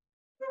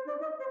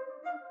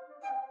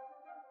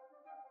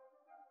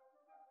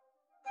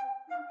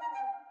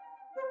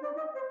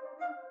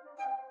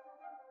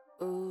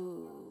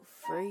Ooh,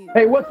 free.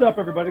 Hey, what's up,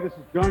 everybody? This is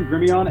John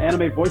Grimion,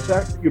 anime voice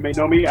actor. You may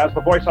know me as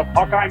the voice of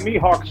Hawkeye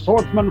Mihawk,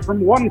 swordsman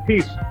from One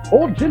Piece,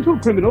 old gentle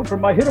criminal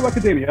from My Hero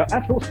Academia,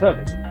 at your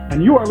service.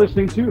 And you are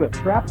listening to the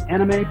Trap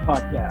Anime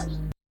Podcast.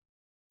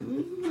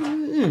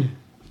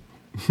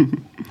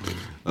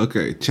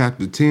 Okay,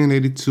 chapter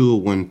 1082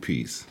 of One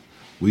Piece.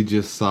 We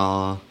just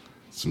saw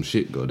some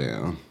shit go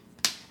down.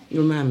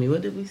 Remind me,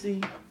 what did we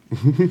see?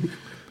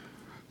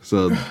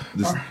 So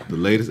this the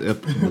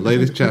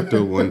latest chapter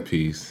of One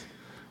Piece.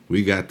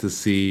 We got to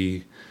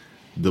see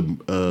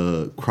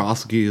the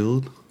Cross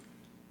Guild.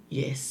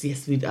 Yes,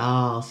 we.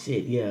 Oh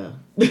shit, yeah.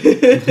 With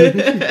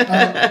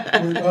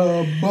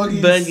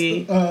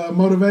Buggy.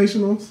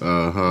 Motivationals.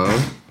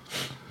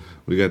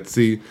 We got to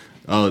see.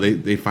 Oh,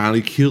 they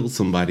finally killed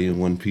somebody in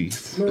One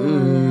Piece.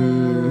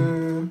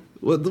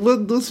 What?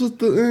 This was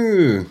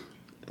the.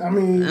 I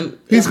mean,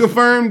 he's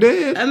confirmed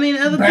dead. I mean,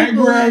 other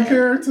background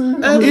character.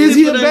 Is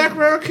he a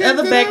background character?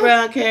 Other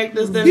background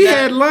characters. He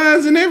had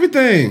lines and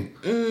everything.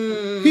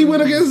 He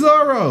went against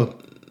Zoro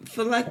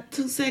for like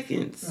 2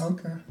 seconds.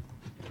 Okay.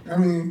 I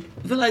mean,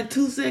 for like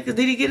 2 seconds.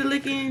 Did he get a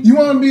lick in? You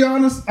want to be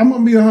honest? I'm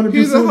gonna be 100%.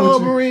 He's a whole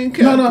with you. Marine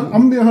captain. No,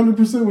 I'm gonna be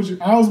 100% with you.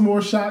 I was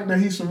more shocked that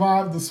he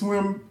survived the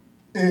swim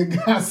and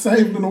got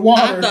saved in the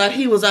water. I thought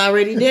he was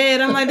already dead.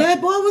 I'm like, that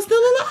boy was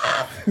still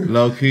alive.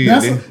 Low key.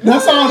 That's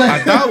all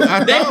that.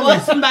 I They thought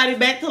brought somebody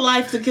back to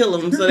life to kill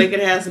him so they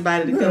could have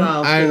somebody to kill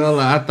off. I ain't gonna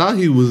lie. I thought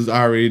he was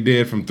already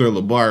dead from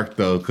Thriller Bark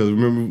though, because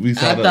remember we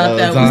saw the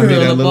that zombie was that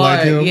Thriller looked Bark.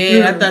 like him.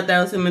 Yeah, I thought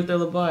that was him in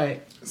Thriller Bark.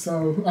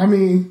 So I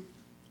mean,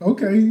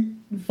 okay,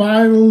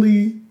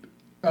 finally,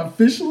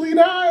 officially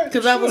died.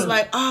 Because I was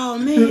like, oh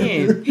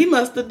man, he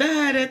must have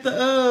died at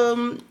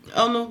the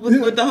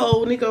with the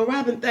whole Nico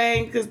Robin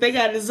thing, because they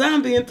got a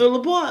zombie in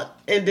Thriller Bark,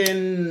 and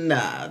then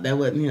that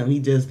wasn't him. He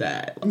just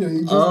died. Yeah, he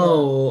just died.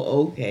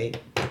 Okay.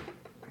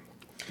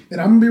 And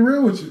I'm gonna be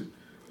real with you.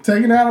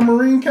 Taking out a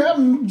Marine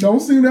captain don't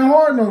seem that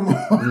hard no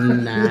more.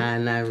 Nah,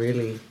 not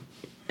really.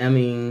 I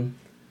mean,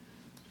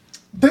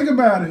 think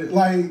about it.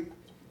 Like,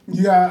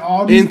 you got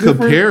all these In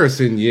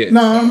comparison, yes.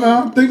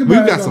 No. Think about it.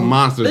 We've got some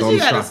monsters but on you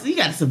the got shop. you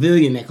got a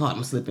civilian that caught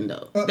him slipping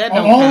though. That don't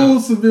all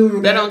count.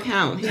 civilian. That don't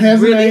count. He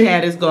Hasn't really they-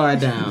 had his guard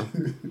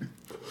down.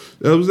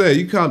 That was that.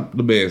 You caught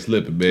the man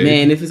slipping, baby.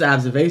 Man, if his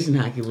observation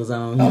hockey was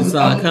on, he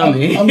saw it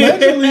coming.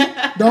 Allegedly,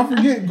 don't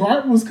forget,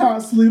 Garp was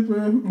caught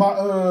sleeping by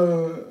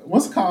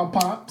what's it called,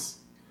 Pops,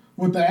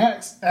 with the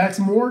axe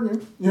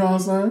Morgan. You know what I'm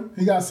saying?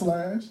 He got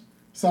slashed.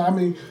 So I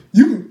mean,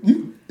 you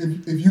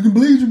if you can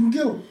bleed, you can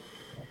kill him.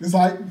 It's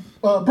like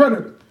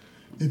Predator.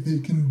 If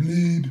it can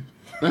bleed,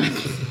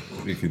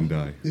 It can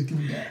die. it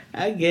can die.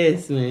 I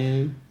guess,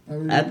 man. I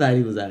mean, I thought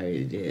he was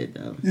already dead,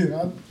 though.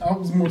 yeah, I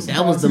was more surprised.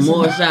 That was the he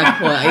more survived. shocked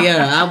part.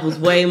 Yeah, I was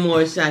way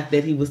more shocked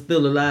that he was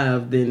still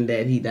alive than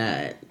that he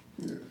died.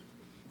 Yeah.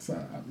 So,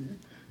 I mean,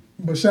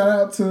 but shout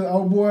out to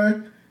old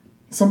boy.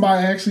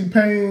 Somebody actually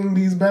paying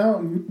these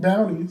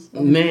bounties.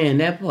 Man,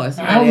 that part,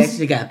 somebody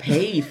actually got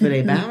paid for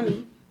their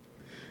bounty.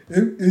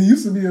 It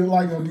used to be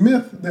like a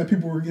myth that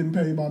people were getting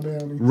paid by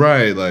bounties.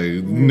 Right, like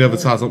you never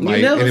saw something You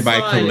like never anybody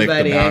saw collect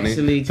anybody the bounty.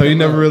 actually So you come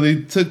never up.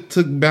 really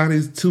took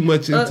bounties too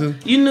much into.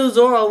 You knew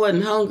Zoro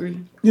wasn't hungry.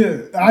 Yeah,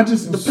 I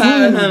just The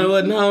pirate assumed. hunter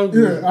wasn't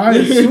hungry. Yeah, I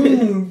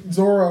assumed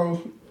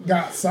Zoro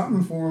got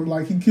something for him.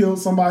 Like he killed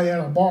somebody at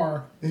a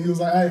bar, and he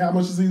was like, "Hey, how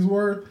much is these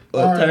worth?"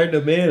 Or All right, turned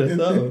him in or if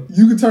something.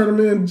 you could turn them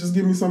in, and just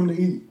give me something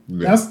to eat.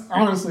 Yeah. That's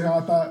honestly how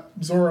I thought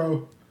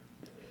Zoro.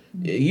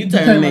 Yeah, you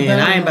turn him in.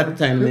 I ain't about to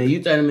turn him in.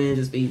 You turn him in,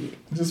 just feed me.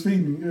 Just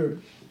feed me, yeah.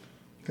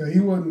 Cause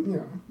he wasn't,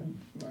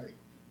 like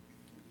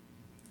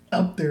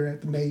up there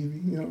at the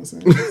Navy. You know what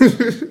I'm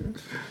saying?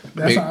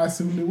 That's how I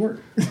assumed it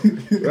worked.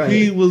 Right.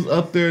 He was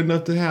up there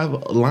enough to have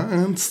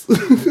lines.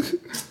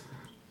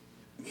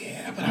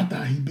 Yeah, but I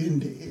thought he'd been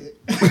dead.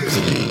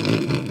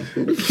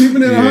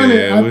 Keeping it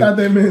 100, I thought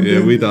they been dead.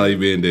 Yeah, we thought he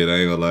been dead. I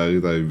ain't gonna lie, we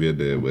thought he been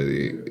dead, but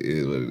it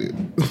is what it is.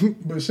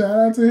 But shout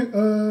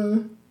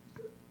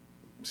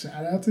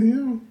out to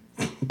him.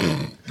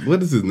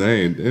 What is his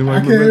name? Anybody I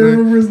can't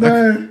remember his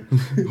name.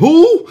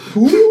 Who?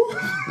 Who?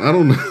 I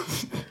don't know.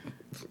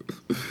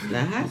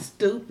 Now, how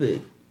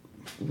stupid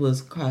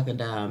was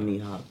Crocodile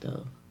Mihawk,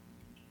 though?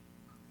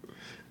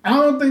 I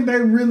don't think they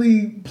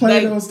really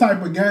play Like- those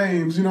type of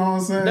games. You know what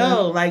I'm saying?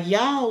 No, like,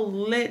 y'all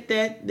let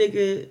that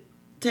nigga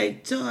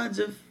take charge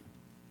of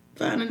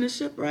finding the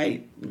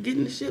shipwright,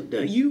 getting the ship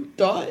done. You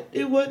thought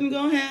it wasn't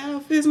going to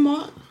have his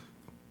mark?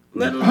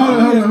 Let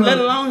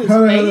alone his face.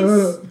 Hold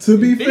on. To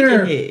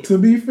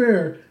Figurehead. be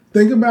fair,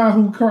 think about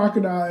who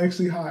Crocodile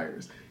actually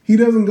hires. He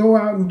doesn't go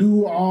out and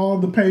do all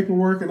the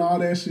paperwork and all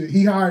that shit.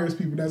 He hires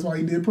people. That's why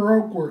he did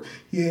Pearl Court.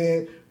 He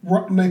had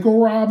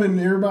Nico Robin and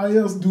everybody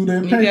else do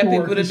that You paperwork. got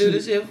people to and do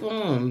the shit. shit for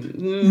him.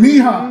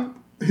 Mihawk,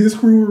 his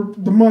crew were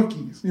the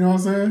monkeys. You know what I'm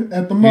saying?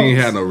 At the most. ain't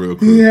had no real He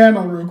crew. ain't had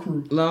no real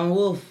crew. Lone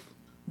Wolf.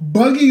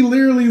 Buggy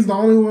literally is the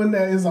only one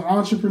that is an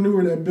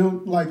entrepreneur that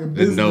built like a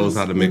business. knows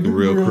how to make a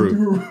real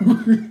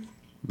crew.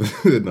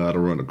 They know how to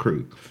run a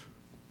crew.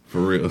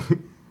 For real.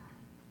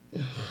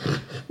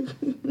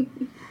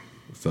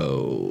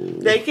 So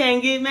they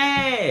can't get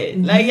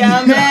mad. Like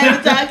y'all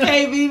mad, but y'all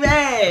can't be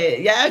mad.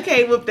 Y'all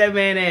can't whoop that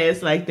man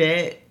ass like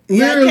that.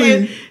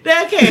 Literally.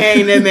 That can't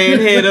hang that man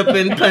head up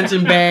and punch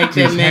him back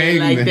that man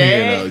like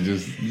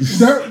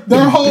that.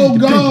 Their whole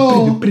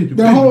goal,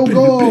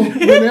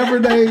 whenever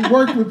they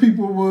worked with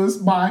people was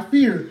by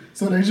fear.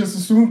 So they just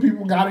assumed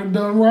people got it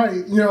done right.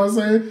 You know what I'm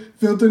saying?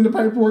 Filled in the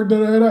paperwork,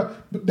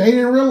 But they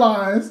didn't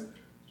realize,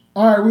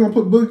 all right, we're going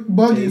to put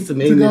Buggy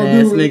some ignorant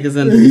ass niggas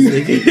under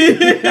the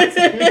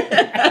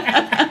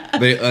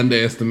They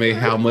underestimate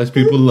how much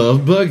people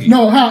love Buggy.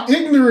 No, how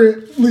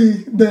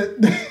ignorantly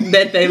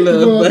that they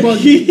love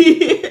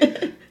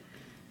Buggy.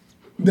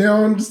 They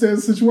don't understand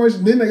the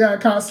situation. Then they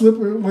got caught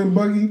slipping when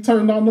Buggy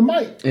turned on the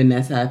mic. And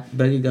that's how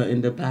Buggy gonna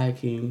end up Pirate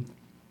King.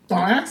 On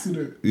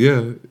accident.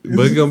 Yeah.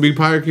 Buggy gonna be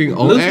Pirate King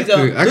on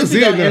accident. I can see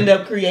Luffy it gonna end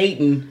up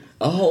creating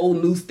a whole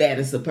new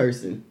status of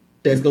person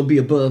that's gonna be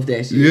above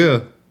that shit.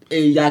 Yeah.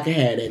 And y'all can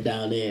have that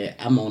down there.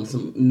 I'm on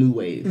some new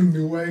wave.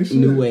 New wave shit.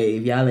 New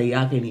wave. Y'all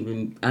can't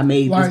even. I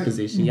made this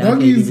position. Y'all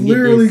Buggy's can't even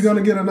literally get this.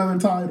 gonna get another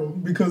title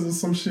because of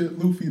some shit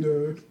Luffy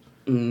does.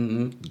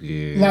 Mm-hmm.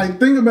 Yeah. Like,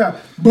 think about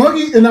it.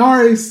 Buggy, and I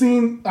already see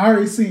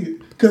it.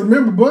 Because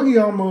remember, Buggy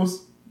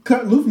almost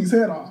cut Luffy's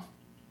head off.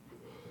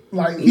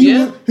 Like, he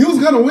was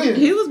gonna win.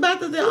 He was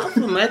about to off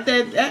him at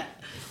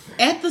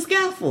the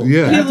scaffold.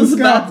 Yeah. He At the was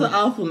about to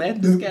scaffold. off him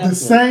at the scaffold. The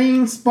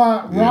same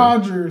spot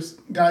Rogers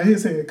got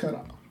his head cut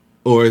off.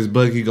 Or is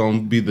Buggy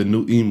gonna be the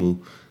new emu?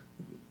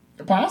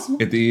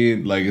 Possible. At the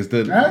end, like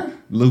instead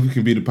Luffy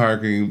can be the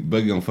Pirate King,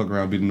 Buggy gonna fuck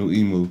around and be the new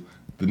emu.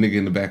 The nigga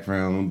in the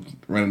background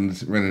running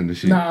the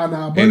shit. Nah.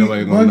 Ain't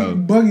nobody gonna know.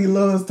 Buggy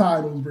loves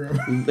titles, bro.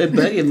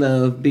 Buggy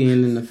love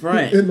being in the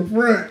front. In the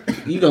front.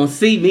 You gonna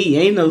see me.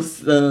 Ain't no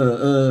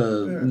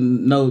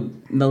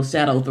no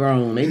shadow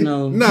throne. Ain't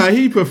no. Nah,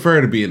 he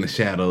prefer to be in the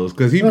shadows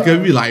because he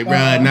could be like,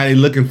 bruh, now they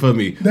looking for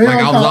me. Like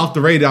I was off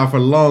the radar for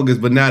the longest,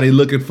 but now they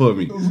looking for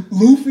me.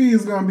 Luffy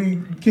is gonna be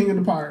king of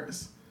the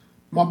pirates.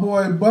 My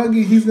boy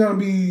Buggy, he's gonna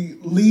be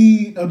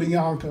lead of the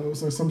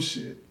Yonkos or some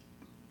shit.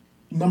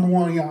 Number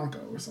 1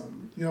 Yonko or something.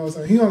 You know what I'm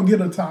saying? He gonna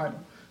get a title.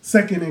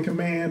 Second in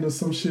command or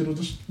some shit of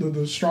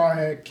the Straw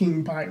Hat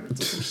King Pirates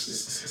or some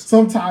shit.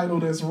 Some title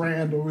that's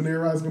random and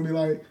everybody's gonna be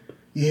like,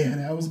 yeah,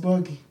 that was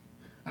Buggy.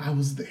 I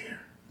was there.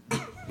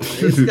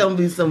 It's gonna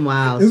be some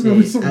wild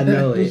shit. I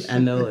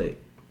know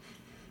it.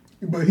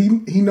 But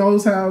he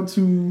knows how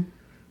to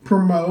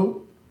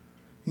promote.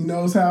 He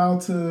knows how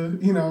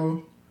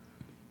to,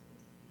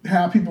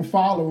 have people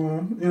follow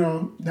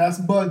him. That's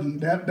Buggy.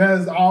 That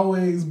has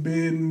always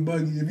been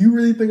Buggy. If you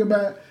really think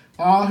about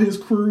all his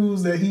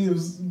crews that he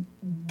has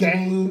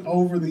gained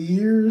over the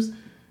years,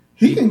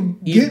 he can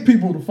get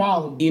people to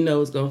follow him. You know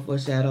what's gonna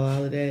foreshadow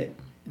all of that?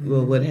 Mm-hmm.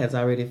 Well, what has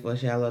already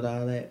foreshadowed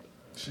all that?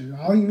 Shit,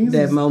 all he needs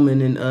that is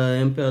moment in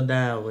Impel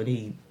Down when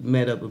he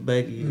met up with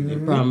Buggy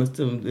and promised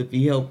him if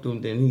he helped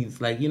him, then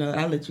he's like,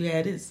 I'll let you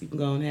have this. You can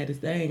go and have this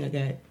thing. I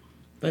got it.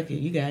 Fuck it,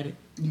 you got it.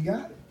 You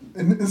got it.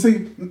 And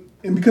see,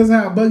 and because of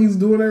how Buggy's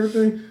doing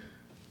everything,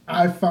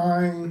 I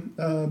find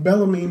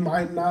Bellamy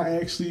might not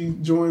actually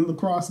join the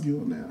Cross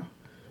Guild now.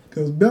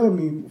 Because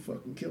Bellamy will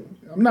fucking kill him.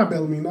 I'm not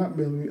Bellamy.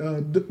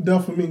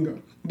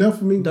 Doflamingo.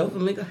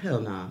 Doflamingo?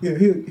 Hell nah. Yeah,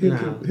 he'll kill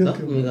him.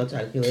 Doflamingo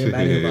try to kill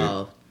everybody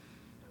involved.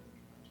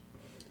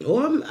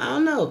 Or, I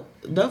don't know.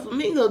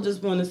 Doflamingo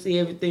just want to see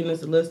everything the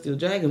Celestial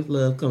Dragons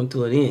love come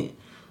to an end.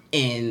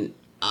 And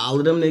all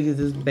of them niggas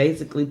is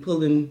basically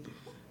pulling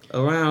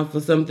around for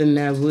something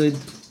that would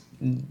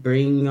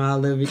bring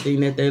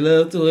everything that they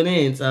love to an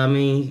end. So, I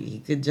mean, he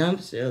could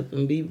jump ship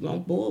and be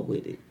on board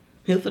with it.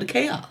 Here for the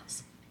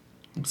chaos.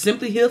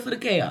 Simply here for the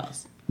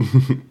chaos.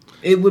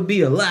 It would be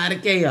a lot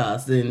of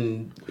chaos.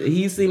 And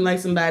he seemed like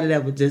somebody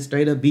that would just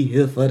straight up be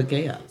here for the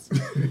chaos.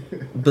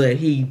 But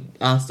he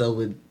also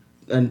would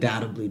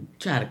undoubtedly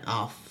try to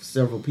off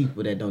several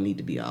people that don't need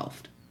to be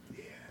offed.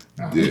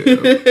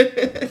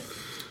 Yeah.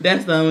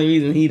 That's the only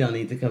reason he don't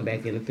need to come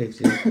back in the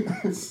picture.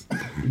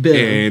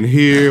 And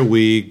here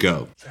we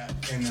go. Trap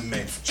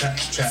enemy, trap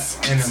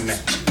enemy,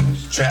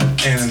 trap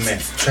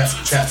enemy,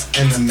 trap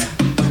enemy,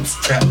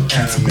 trap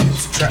enemy,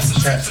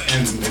 trap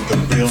enemy, the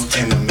real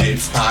anime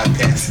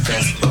podcast.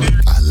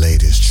 I lay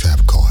this trap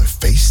card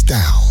face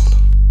down.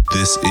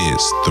 This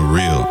is the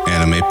Real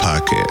Anime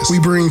Podcast. We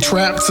bring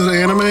trap to the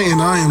anime,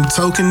 and I am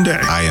Token Day.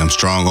 I am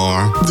Strong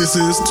Arm. This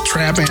is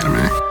Trap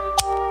Anime.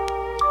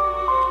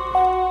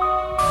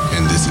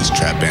 And this is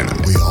Trap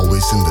Anime. We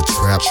always in the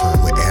trap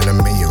with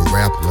anime and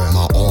rap.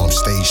 My arms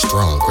stay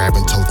strong,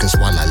 grabbing tokens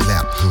while I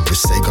lap.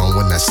 Resegon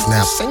when I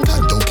snap,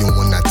 Hadouken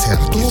when I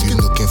tap. If you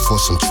looking for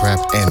some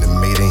trap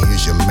anime, then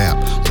here's your map.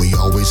 We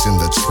always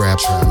in the trap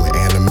with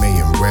anime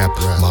and rap.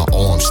 My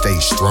arms stay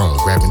strong,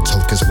 grabbing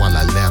tokens while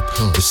I lap.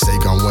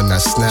 Resegon when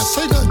I snap,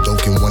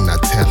 Hadouken when I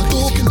tap.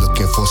 If you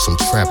looking for some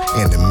trap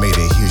anime,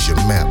 then here's your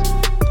map.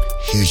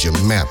 Here's your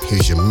map,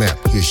 here's your map,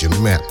 here's your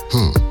map.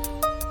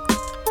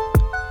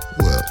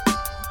 Well,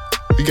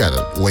 we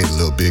gotta wait a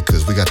little bit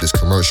because we got this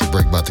commercial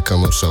break about to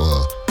come up, so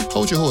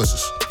hold your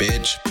horses,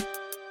 Bitch.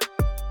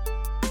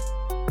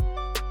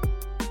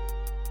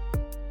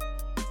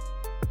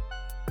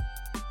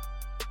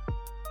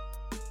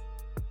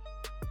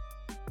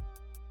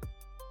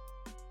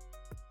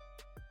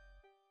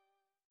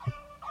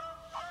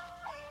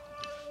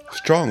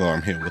 Strong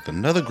Arm here with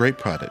another great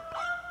product,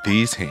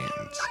 These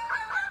Hands.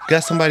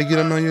 Got somebody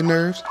getting on your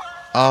nerves?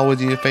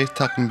 Always in your face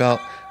talking about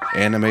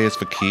anime is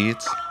for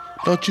kids?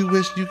 Don't you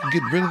wish you could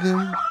get rid of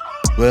them?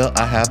 Well,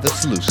 I have the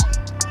solution.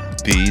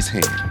 These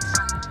Hands.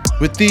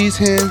 With These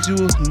Hands, you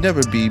will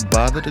never be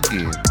bothered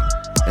again.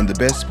 And the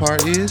best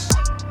part is,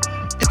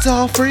 it's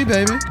all free,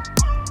 baby.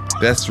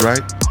 That's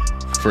right,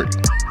 free.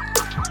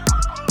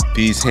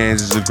 These Hands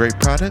is a great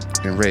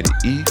product and rated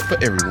E for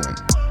everyone.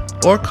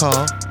 Or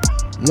call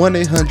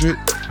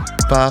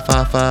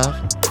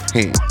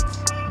 1-800-555-HANDS.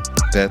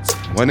 That's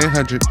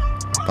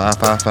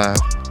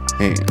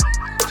 1-800-555-HANDS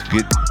to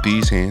get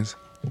These Hands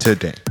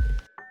today.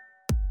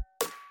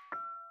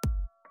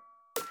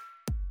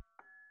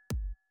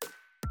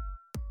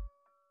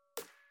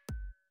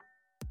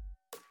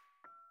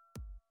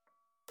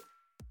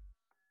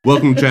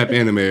 Welcome to Trap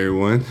Anime,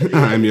 everyone.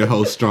 I'm your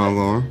host, Strong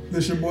Arm.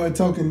 This your boy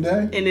Token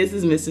Day. And this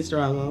is Mr.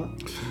 Strong Arm.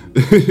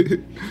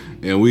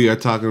 And we are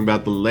talking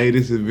about the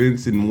latest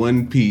events in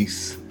One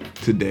Piece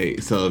today.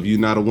 So if you're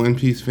not a One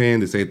Piece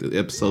fan, this ain't the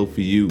episode for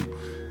you.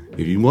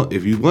 If you want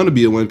to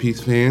be a One Piece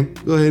fan,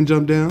 go ahead and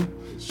jump down.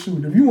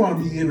 Shoot, if you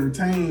want to be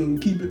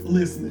entertained, keep it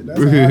listening. That's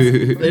how I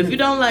feel. But if you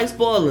don't like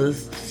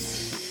spoilers,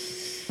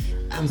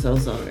 I'm so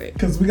sorry.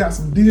 Because we got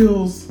some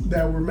deals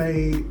that were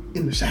made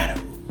in the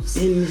shadows.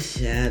 In the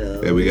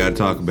shadow. Yeah, we gotta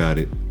talk about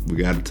it. We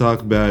gotta talk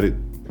about it.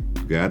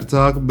 I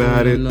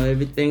don't know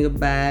everything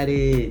about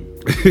it.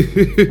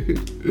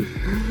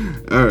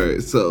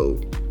 Alright,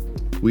 so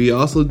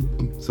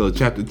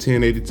chapter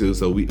 1082,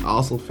 so we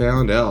also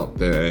found out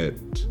that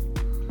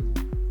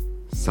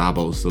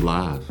Sabo's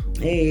alive.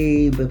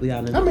 Hey, but we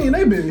all know. I mean,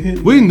 they've been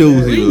hitting. We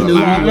knew he was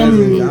alive.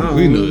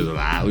 We knew he was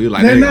alive. We were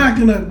like, they're not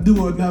gonna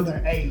do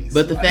another ace.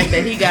 But the fact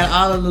that he got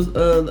all of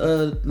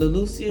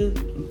Lelucia,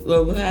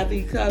 or whatever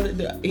you call it,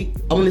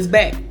 on his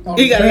back.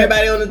 He got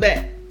everybody on his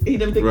back. He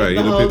done picked up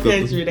the whole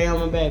country. They on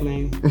my back,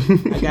 man.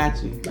 I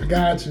got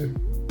you.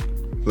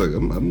 Look,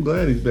 I'm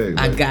glad he's back.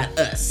 I got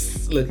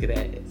us. Look at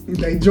that.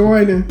 They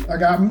joining. I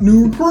got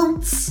new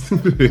recruits. I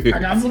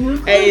got some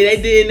recruits. Hey,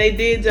 they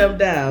did jump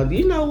down.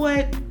 You know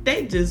what?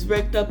 They just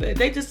wrecked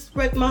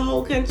my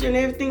whole country and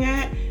everything I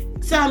had.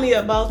 Sign me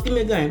up, boss. Give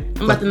me a gun.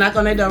 I'm about to knock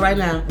on their door right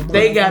now.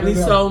 They got me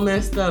so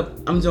messed up.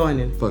 I'm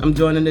joining. I'm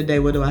joining today.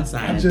 What do I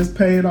sign? I just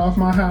paid off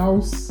my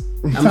house.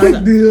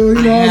 Type deal,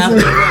 you know what I'm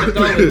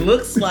saying? It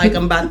looks like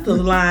I'm about to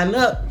line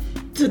up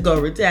to go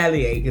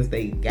retaliate because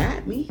they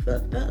got me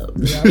fucked up.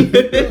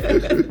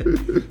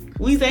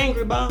 We's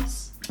angry,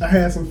 boss. I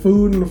had some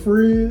food in the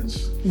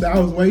fridge that I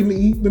was waiting to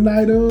eat the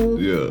night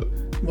of. Yeah.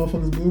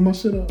 Motherfuckers blew my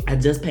shit up. I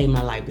just paid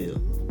my light bill.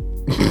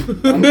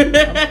 I'm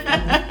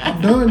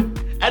done.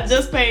 I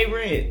just paid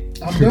rent.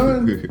 I'm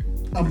done.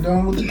 I'm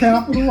done with the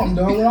capital. I'm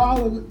done with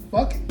all of it.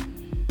 Fuck it.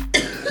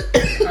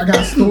 I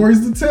got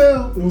stories to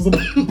tell. It was a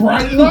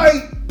bright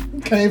light.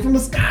 It came from the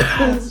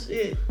sky.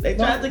 Shit. They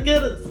tried to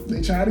get us.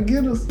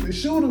 They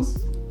shoot us.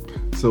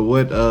 So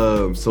what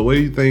do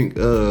you think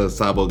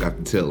Sabo got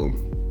to tell him?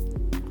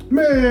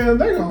 Man,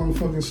 they gonna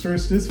fucking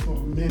stretch this for a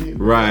minute.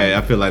 Bro. Right,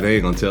 I feel like they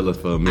ain't gonna tell us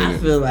for a minute. I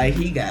feel like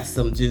he got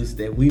some juice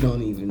that we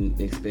don't even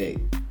expect.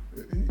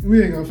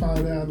 We ain't gonna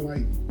find out in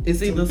like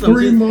it's either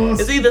 3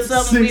 months. It's either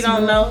something we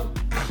don't months.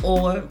 know,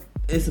 or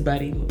it's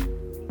about evil.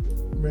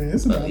 Man,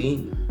 it's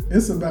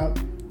about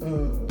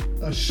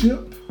a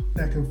ship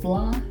that can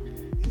fly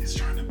and it's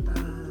trying to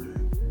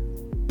burn.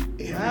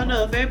 I don't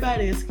know if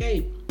everybody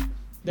escaped.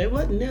 They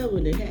wasn't there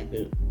when it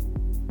happened.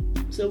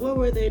 So what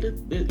were they to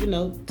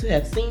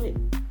have seen it?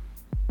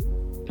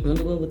 I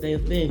wonder what would they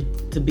have been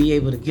to be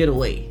able to get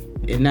away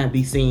and not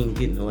be seen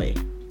getting away.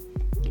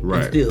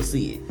 Right. And still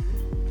see it.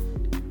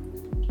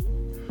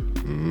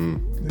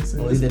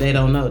 Mm-hmm. Or either they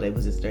don't know, they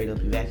was just straight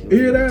up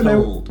evacuated. Yeah,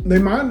 they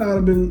might not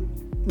have been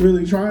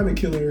really trying to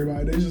kill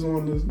everybody. They just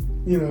wanted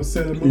to,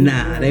 set a movie.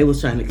 Nah, they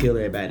was trying to kill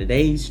everybody.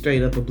 They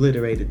straight up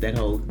obliterated that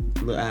whole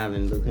little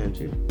island, little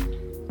country.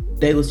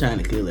 They was trying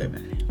to kill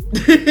everybody.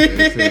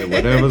 They said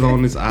whatever's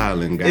on this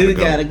island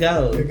gotta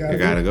go. It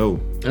gotta go.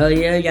 Oh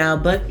yeah, y'all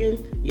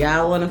bucking?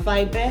 Y'all wanna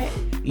fight back?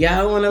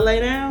 Y'all wanna lay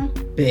down?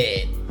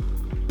 Bet.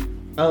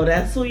 Oh,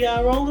 that's who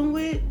y'all rolling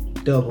with?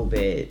 Double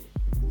bet.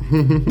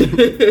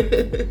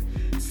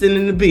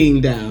 Sending the beam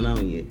down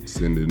on you.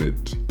 Sending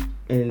it.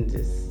 And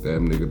just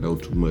that nigga know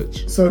too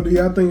much. So do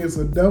y'all think it's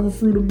a devil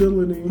fruit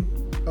ability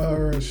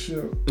or a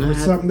ship? Or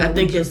something I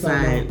think it's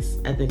science.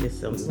 I think it's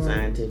something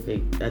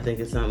scientific. I think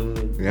it's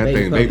something. Yeah, I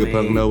think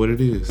Vegapunk know what it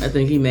is. I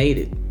think he made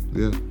it.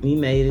 Yeah. He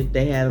made it.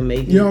 They had him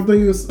make it. You don't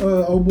think it's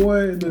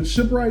boy, the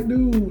shipwright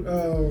dude,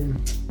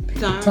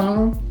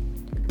 Tom?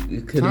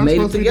 You could have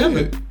made it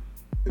together.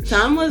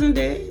 Tom wasn't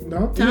dead.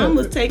 No, Tom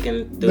was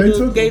taken through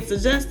the gates of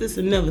justice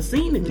and never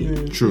seen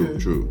again. True.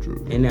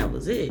 And that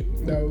was it.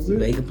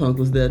 Vegapunk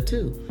was there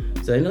too.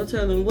 So ain't no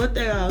telling what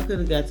they all could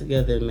have got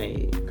together and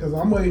made. Because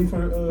I'm waiting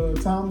for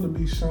Tom to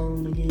be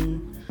shown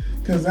again.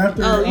 Because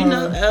after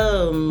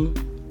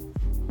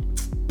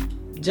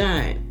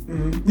Giant.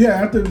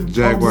 Yeah, after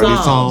Jaguar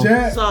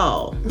did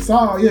Saul.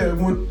 Saul, yeah.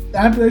 When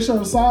after they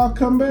showed Saul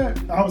come back,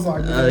 I was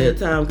like, oh yeah,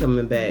 Tom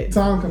coming back.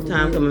 Time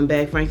coming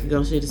back. Frankie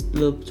gonna shit his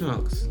little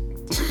trunks.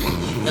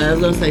 I was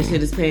gonna say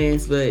shit his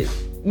pants, but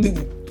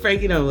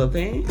Frankie don't wear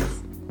pants.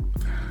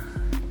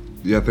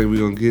 Yeah, I think we're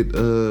gonna get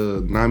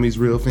Nami's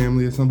real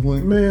family at some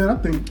point. Man, I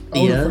think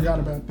Oda forgot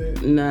about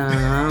that.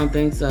 Nah, I don't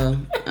think so.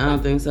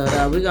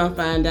 We're gonna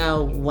find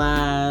out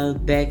why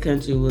that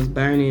country was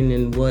burning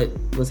and what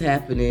was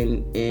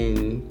happening,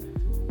 and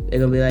they're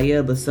gonna be like,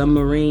 yeah, but some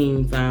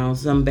Marine found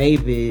some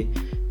baby,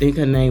 think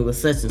her name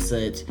was such and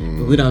such,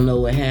 but we don't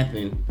know what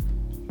happened.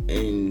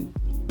 And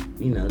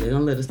they're gonna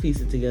let us piece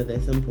it together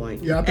at some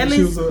point. Yeah, I think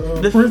she was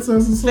a princess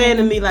or something. Fan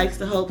of me likes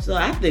to hope so.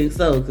 I think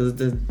so, because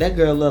that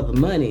girl love of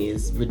money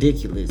is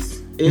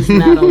ridiculous. It's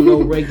not on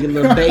no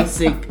regular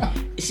basic.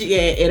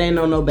 It ain't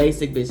on no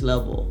basic bitch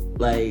level.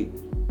 Like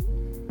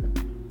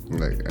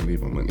I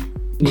need my money.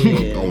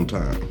 Yeah, on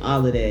time.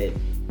 All of that.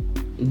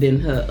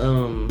 Then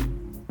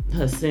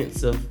her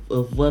sense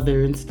of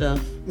weather and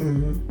stuff,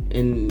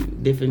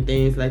 and different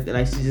things like that.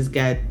 Like she just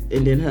got,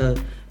 and then her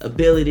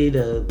ability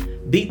to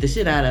beat the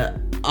shit out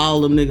of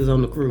all them niggas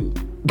on the crew.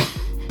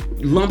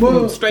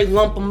 Straight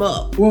lump them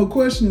up. Well,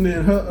 question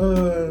then,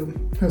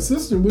 her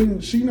sister,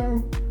 wouldn't she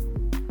know?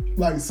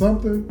 Like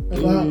something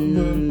about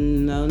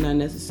No, not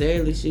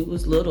necessarily. She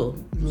was little.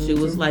 She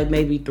was like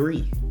maybe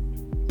 3.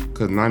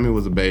 Cause Nami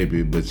was a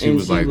baby, but she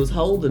was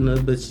holding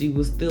her, but she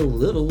was still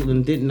little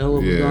and didn't know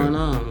what was going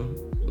on.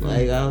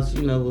 Like all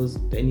she know was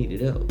they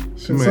needed help.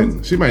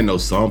 She might know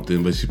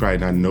something, but she probably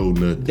not know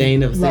nothing. They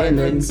ain't never said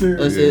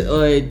nothing.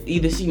 Or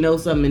either she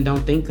knows something and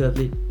don't think of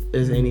it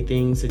as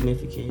anything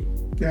significant.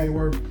 It ain't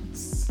worth.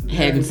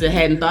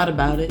 Hadn't thought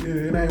about it. Yeah,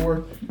 it ain't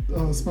worth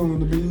spilling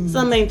the beans.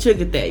 Something ain't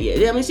triggered that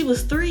yet. I mean, she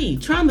was 3,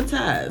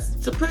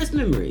 traumatized, suppressed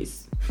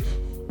memories.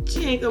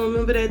 She ain't gonna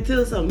remember that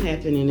till something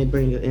happened and they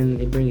bring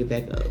it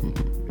back up.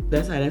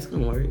 That's how that's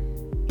gonna work.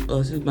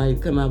 Or she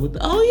might come out with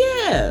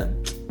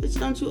bitch,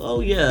 don't you?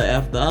 Oh yeah,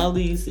 after all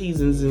these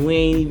seasons and we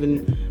ain't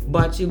even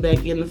brought you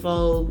back in the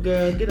fold,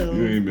 girl. Get on.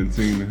 You ain't been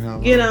seeing the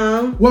house. Get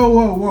on.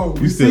 Whoa.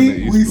 We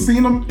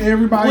seen them.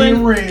 Everybody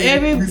in red.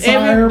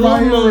 Every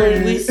blue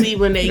moon we see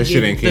when they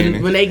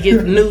when they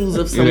get news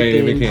of something. It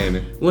ain't even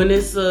canon. When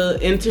it's a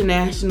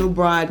international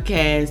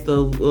broadcast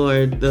or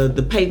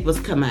the papers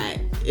come out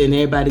and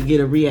everybody get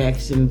a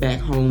reaction, back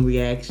home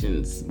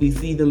reactions. We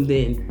see them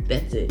then.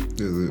 That's it.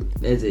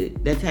 That's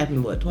it. That's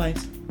happened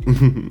twice?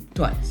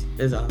 Twice.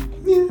 That's all.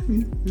 Yeah.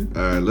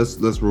 All right,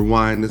 let's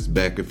rewind this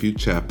back a few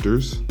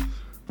chapters.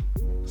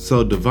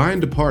 So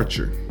Divine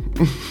Departure.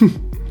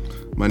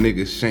 My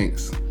nigga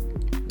Shanks,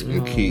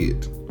 a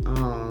kid.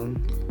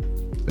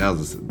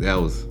 That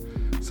was.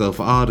 So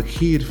for all the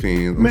kid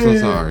fans, I'm so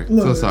sorry.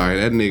 So sorry.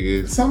 That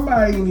nigga.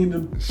 Somebody need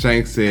to.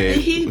 Shanks said.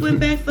 He went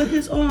back for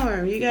his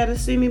arm. You gotta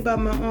see me by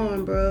my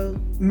arm,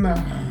 bro.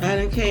 Nah. I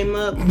done came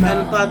up. I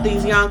done fought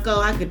these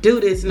Yonko. I could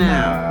do this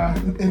now.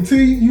 Until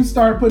you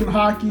start putting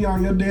hockey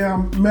on your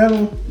damn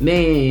medal.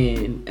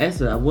 Man, that's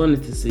what I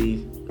wanted to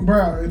see.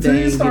 Bro, until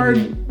you start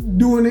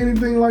doing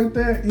anything like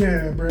that,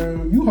 yeah,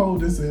 bro, you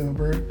hold this L,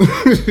 bro.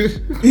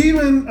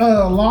 Even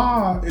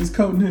Law is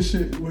coating his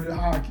shit with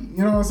hockey.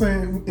 You know what I'm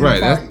saying?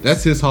 Right,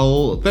 that's his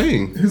whole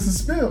thing. It's a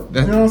spill.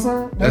 You know what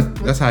I'm saying?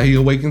 That's how he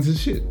awakens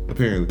his shit.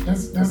 Apparently,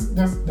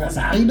 that's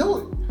how he do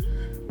it.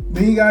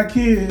 Then you got a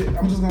kid.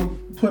 I'm just gonna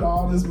put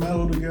all this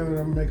metal together and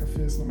I'm gonna make a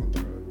fist. I'm gonna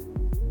throw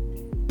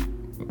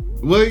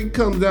it. Well, he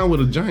comes down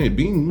with a giant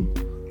beam.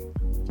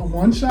 A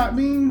one-shot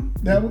beam?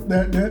 That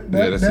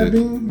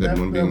beam?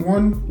 That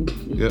one.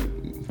 Yep.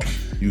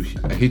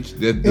 I hit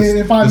you.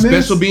 The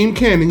special beam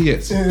cannon,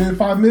 yes. And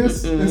if I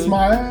miss, it's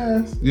my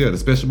ass. Yeah, the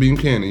special beam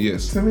cannon,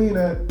 yes. To me,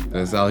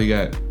 that's all he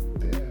got.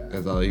 Yeah.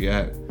 That's all he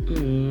got.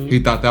 He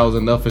thought that was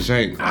enough for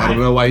Shanks. I don't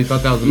know why he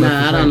thought that was enough for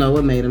Shanks. I don't know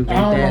what made him think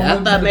that.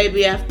 I thought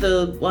maybe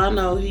after, I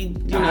know he,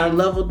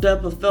 leveled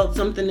up or felt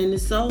something in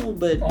his soul,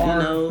 but,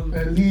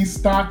 at least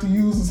start to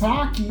use his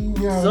hockey,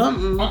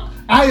 Something.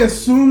 I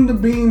assume the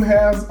beam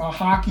has a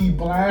hockey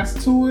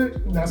blast to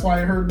it. That's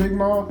why it hurt Big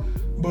Mom.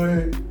 But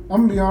I'm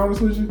going to be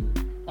honest with you.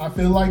 I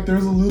feel like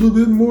there's a little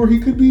bit more he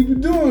could be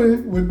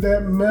doing with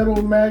that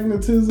metal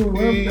magnetism,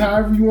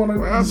 however you want to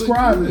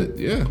describe it.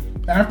 Yeah.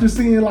 After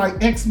seeing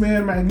like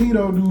X-Men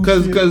Magneto do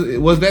because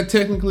was that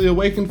technically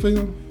awakened for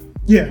him?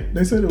 Yeah,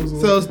 they said it was.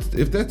 So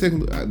if that's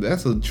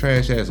a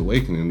trash ass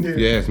awakening, if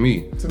you ask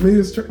me. To me,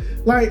 it's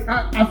like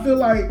I feel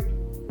like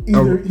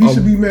either he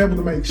should be able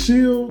to make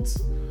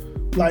shields,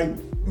 like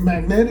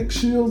magnetic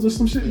shields or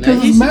some shit.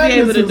 Because he should be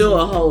able to do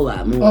a whole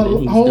lot more.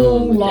 A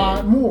whole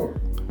lot more.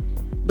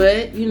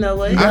 But you know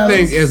what? I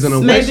think as an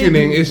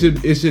awakening,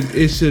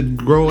 it should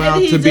grow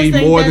out to be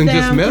more than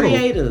just metal.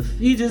 Creative.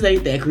 He just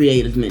ain't that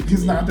creative, man.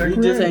 He's not that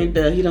creative. He just ain't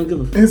that. He don't give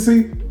a fuck. And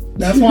see,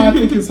 that's why I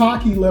think his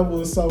hockey level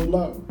is so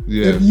low.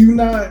 Yeah. If you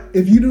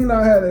do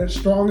not have that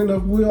strong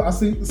enough will, I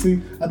think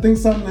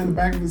something in the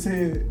back of his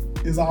head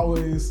is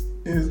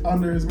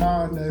under his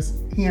mind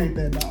he ain't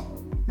that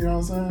dog. You know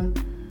what I'm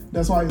saying?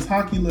 That's why his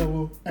hockey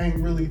level ain't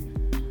really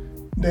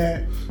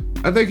that.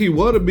 I think he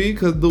would have be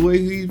because the way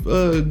he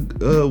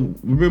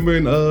remember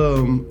in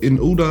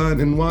Udon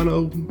and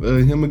Wano,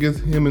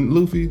 him and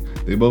Luffy,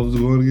 they both was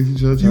going against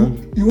each other.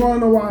 You want to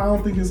know why I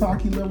don't think his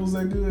hockey level's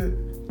that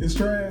good? It's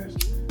trash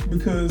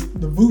because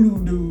the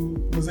voodoo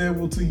dude was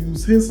able to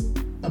use his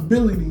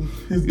ability,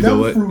 his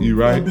devil fruit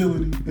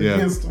ability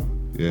against him.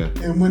 Yeah.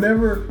 And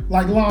whenever,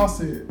 like Law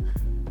said,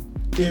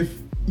 if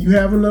you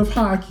have enough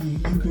hockey,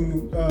 you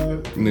can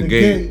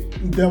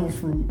negate devil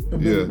fruit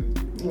ability.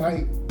 Yeah.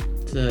 Like.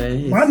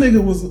 My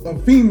nigga was a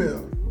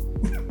female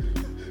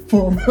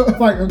for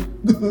like a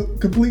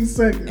complete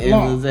second.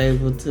 And was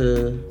able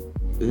to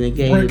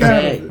negate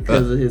that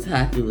because his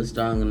hockey was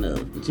strong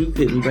enough. But you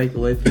couldn't break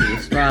away from your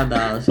straw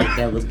doll shit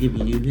that was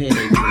giving you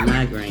headaches and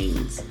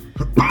migraines.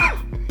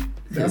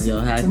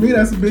 To me,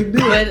 that's a big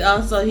deal. But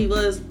also, he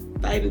was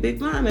fighting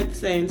Big Mom at the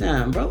same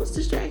time. Bro was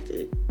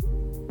distracted.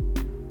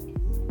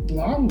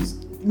 Law was,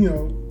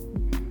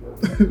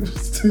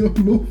 still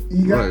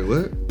moving. Right,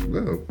 what?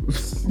 No.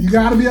 You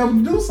got to be able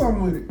to do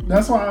something with it.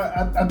 That's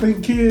why I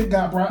think Kid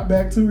got brought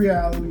back to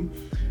reality.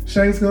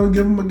 Shank's going to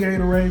give him a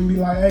Gatorade and be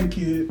like, hey,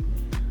 Kid,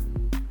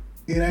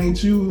 it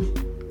ain't you.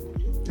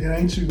 It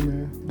ain't you,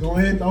 man. Go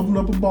ahead and open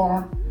up a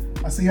bar.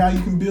 I see how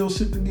you can build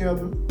shit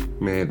together.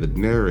 Man, the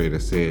narrator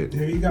said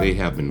they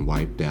have been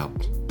wiped out.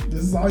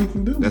 This is all you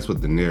can do. That's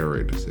what the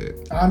narrator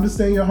said. I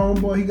understand your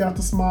homeboy, he got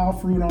the smile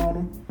fruit on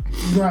him.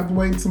 You're going to have to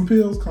wait until some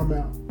pills come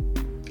out.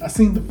 I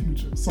seen the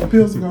future. Some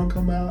pills are going to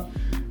come out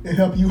and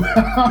help you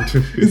out.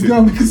 It's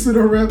going to be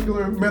considered a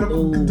regular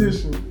medical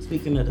condition.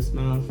 Speaking of the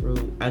smile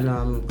fruit, I know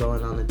I'm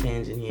going on a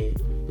tangent here,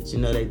 but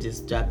they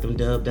just dropped them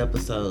dubbed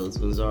episodes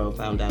when Zoro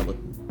found out what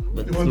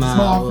the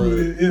smile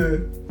fruit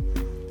is.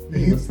 Yeah.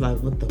 He was like,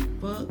 what the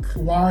fuck?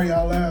 Why are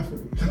y'all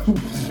laughing?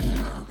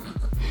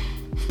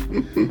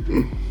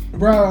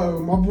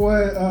 Bro, my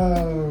boy,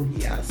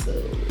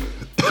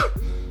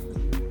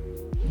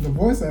 the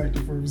voice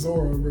actor for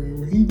Zoro, bro,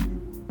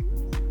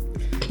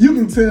 you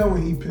can tell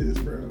when he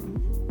pissed, bro.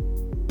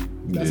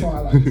 That's why I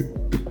like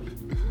Zoro.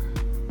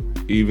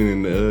 Even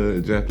in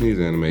the Japanese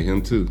anime,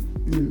 him too.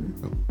 Yeah.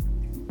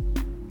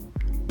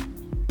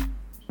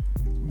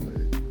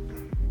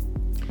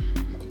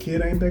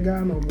 Kid ain't that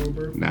guy no more,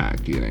 bro. Nah,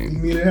 Kid ain't. You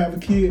need to have a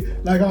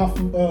kid, like off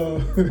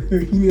of, you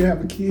need to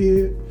have a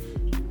kid,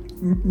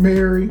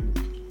 marry,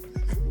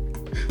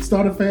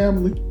 start a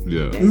family.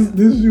 Yeah. This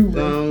is you,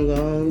 bro.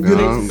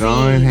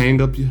 Go and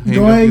hang up your.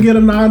 Go ahead and get a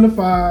 9 to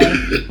 5.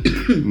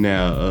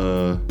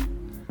 Now,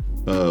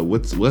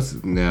 what's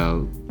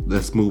now?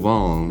 Let's move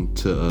on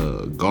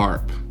to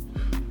Garp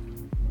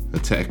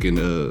attacking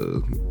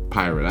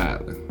Pirate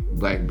Island,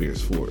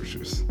 Blackbeard's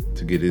fortress,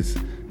 to get his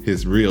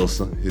real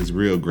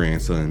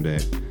grandson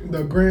back.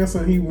 The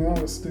grandson he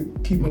wants to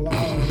keep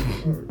alive.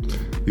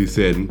 He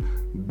said,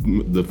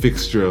 "The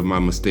fixture of my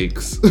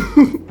mistakes."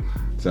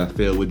 So I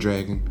failed with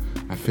Dragon.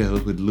 I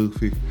failed with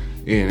Luffy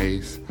and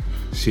Ace.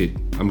 Shit,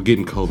 I'm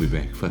getting Kobe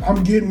back. Fuck.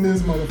 I'm getting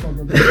this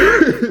motherfucker back.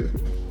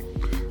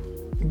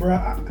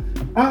 Bruh,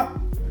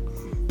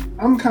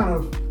 I'm kind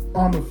of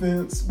on the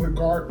fence with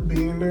Garp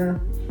being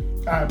there.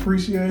 I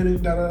appreciate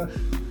it.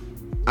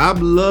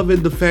 I'm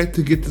loving the fact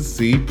to get to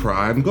see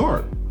Prime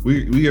Garp.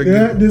 We are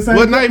not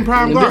even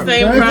Prime Garp.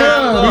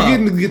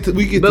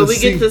 We get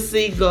to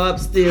see Garp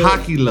still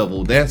hockey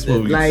level. That's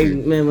what we see.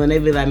 Man, when they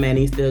be like, man,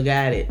 he still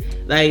got it.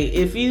 Like,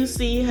 if you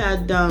see how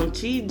Dom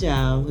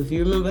Chi-Jiao, if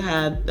you remember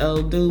how the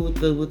old dude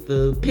with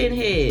the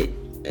pinhead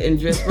and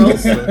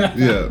Dressrosa,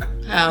 yeah,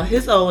 how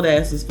his old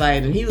ass was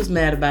fighting, he was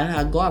mad about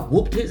how Garp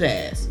whooped his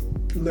ass.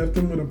 Left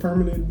him with a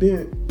permanent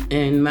dent.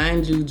 And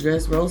mind you,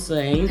 Dressrosa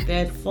ain't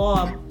that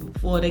far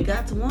before they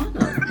got to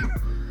Wano.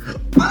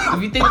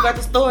 If you think about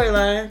the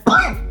storyline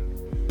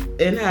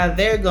and how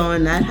they're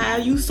going, not how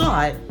you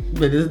saw it,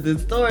 but it's the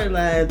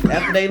storyline.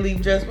 After they leave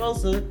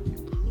Dressrosa,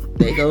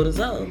 they go to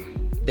Zoe.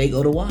 They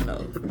go to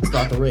Wano,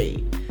 start the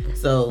raid.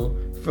 So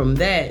from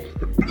that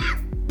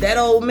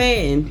old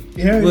man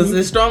was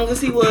as strong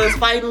as he was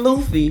fighting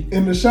Luffy.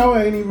 And the show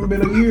ain't even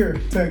been a year,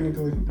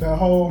 technically. The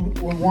whole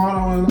with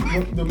Wano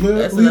and the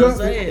lead up,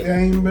 it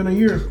ain't even been a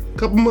year.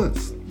 Couple of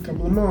months.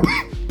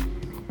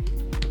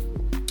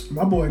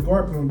 My boy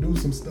Garp gonna do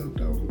some stuff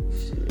though.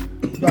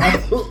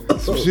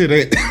 Some shit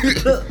ain't.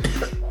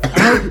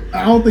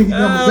 I don't think he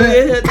comes back.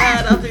 Get her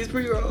died off these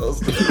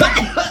pre-rolls.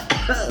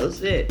 Oh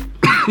shit.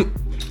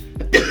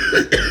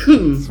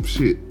 Some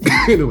shit.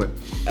 Anyway.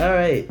 All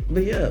right,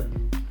 but yeah.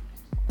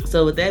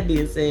 So with that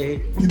being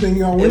said, you think he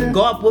gonna win? If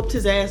Garp whooped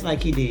his ass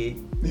like he did,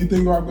 you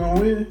think Garp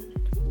gonna win?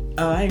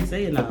 Oh, I ain't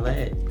saying all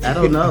that. I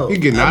don't know. He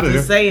getting out of there. I'm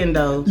just saying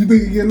though. You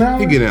think he getting out?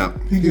 He getting out.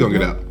 He gonna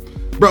get out.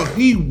 Bro,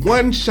 he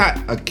one shot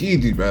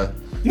Akiji, bro.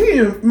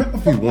 He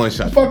one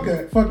shot. Fuck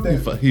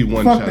that. He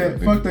one shot.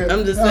 Fuck that.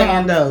 I'm just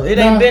saying though, it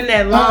ain't been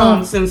that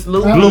long since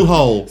Luffy. Blue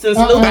hole. Since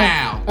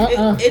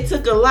Luffy. It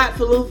took a lot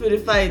for Luffy to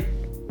fight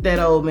that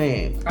old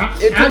man. I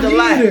It took a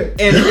lot. get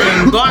it.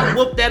 And Garp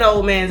whooped that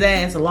old man's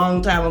ass a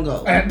long time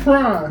ago. At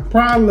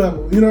prime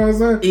level. You know what I'm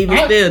saying? Even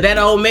still, that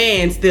old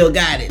man still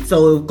got it.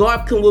 So if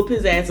Garp can whoop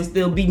his ass and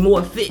still be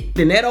more fit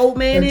than that old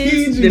man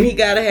is, then he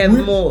gotta have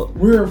more.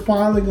 We're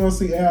finally gonna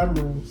see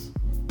Admirals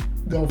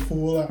go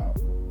full out.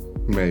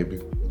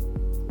 Maybe.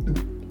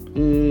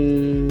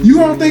 You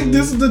don't think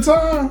this is the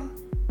time?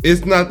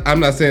 It's not. I'm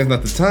not saying it's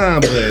not the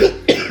time, but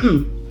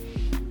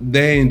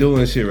they ain't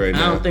doing shit right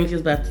now. I don't think they're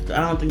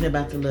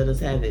about to let us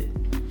have it.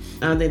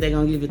 I don't think they're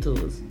gonna give it to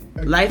us.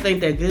 Life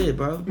ain't that good,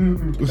 bro.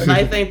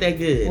 Life ain't that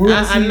good.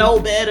 I know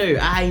better.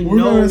 I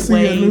know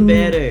way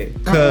better.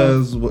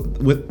 Cause we're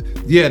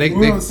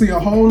gonna see a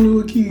whole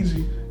new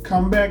Akiji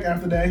come back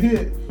after that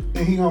hit,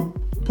 and he gonna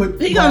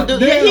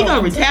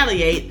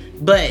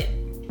retaliate, but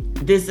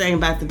this ain't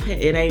about to.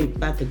 It ain't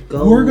about to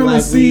go. We're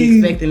gonna see. We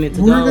expecting it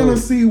to we're go. Gonna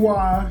see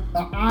why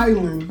an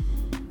island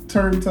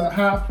turned to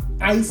half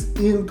ice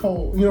in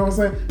cold. You know what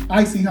I'm saying?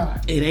 Icy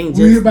hot. It ain't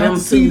just them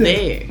two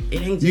there.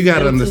 It ain't just you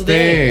gotta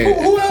understand.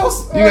 Who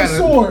else?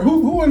 Sword.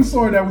 Who in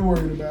Sword that we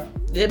worried about?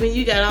 I mean,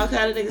 you got all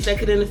kind of niggas that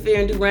could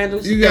interfere and do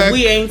random shit that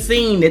we ain't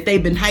seen, that they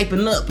been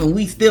hyping up, and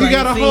we still ain't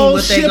seen what they gonna do.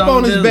 He got a whole ship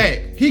on his back.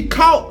 He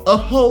caught a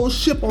whole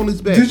ship on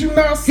his back. Did you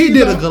not see He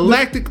did a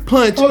galactic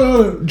punch,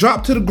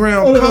 dropped to the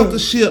ground, caught the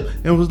ship,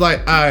 and was like,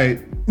 all right.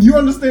 You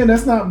understand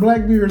that's not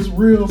Blackbeard's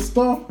real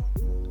stuff?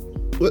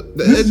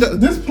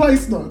 This play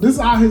stuff. This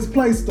is his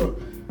play stuff.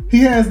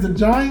 He has the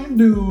giant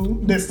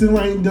dude that still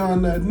ain't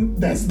done nothing.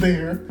 That's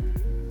there.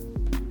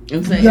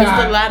 I'm saying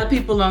there's a lot of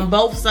people on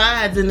both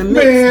sides in the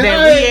mix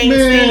that we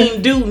ain't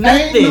seen do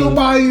nothing. Ain't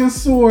nobody in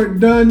Sword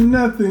done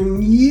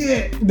nothing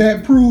yet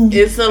that proves.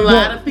 It's a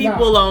lot of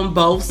people on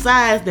both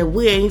sides that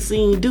we ain't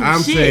seen do shit. I'm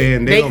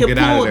saying they could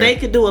pull. They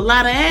could do a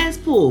lot of ass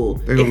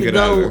pull. It could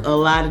go a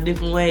lot of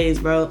different ways,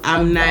 bro.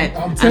 I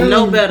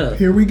know better.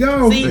 Here we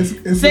go. See,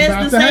 it's since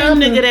the same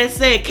nigga that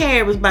said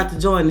Carrie was about to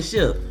join the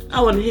ship. I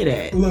want to hear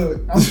that.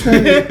 Look, I'm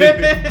telling you,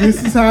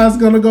 this is how it's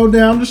gonna go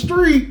down the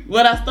street.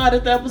 What I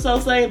started the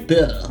episode saying,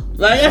 better.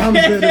 Like I'm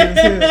bitter as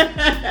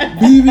hell.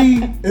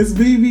 Vivi, it's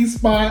Vivi's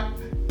spot,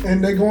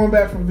 and they going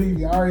back for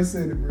Vivi. I already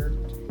said it, bro.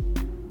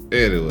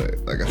 Anyway,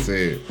 like I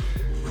said,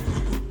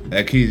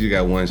 that Akiji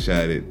got one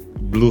shot at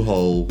blue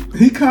hole.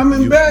 He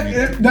coming back.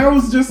 That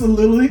was just a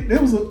little.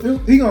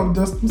 He gonna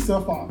dust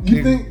himself off.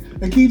 You think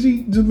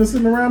Akiji just been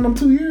sitting around them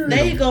 2 years?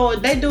 They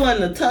doing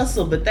the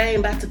tussle, but they ain't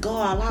about to go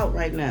all out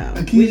right now.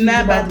 They're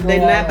not about to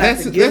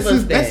give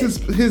us that. That's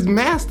his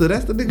master.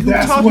 That's the nigga who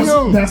taught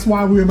him. That's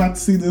why we're about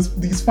to see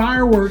these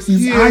fireworks,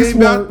 these ice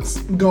works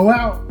go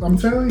out. I'm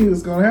telling you,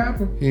 it's gonna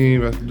happen. He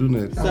ain't about to do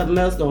nothing. Something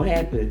else gonna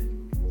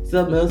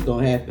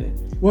happen.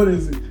 What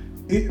is it?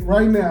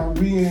 Right now,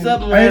 we in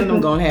something random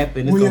gonna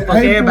happen. It's gonna fuck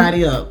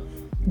everybody up.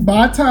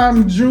 By the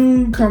time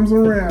June comes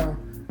around,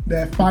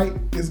 that fight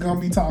is gonna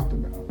be talked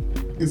about.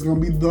 It's gonna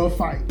be the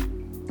fight.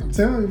 I'm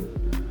telling you.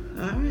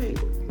 All right.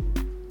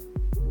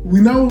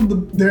 We know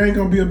there ain't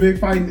gonna be a big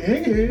fight in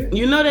Egghead.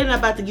 You know they're not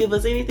about to give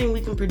us anything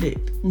we can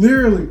predict.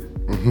 Literally.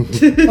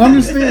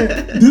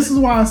 Understand. This is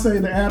why I say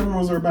the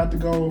Admirals are about to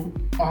go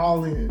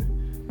all in.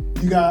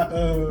 You got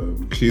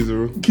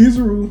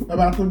Kizaru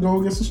about to go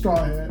against the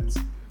Straw Hats.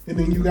 And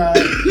then you got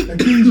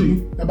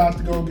Akiji about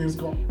to go against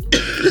Garp.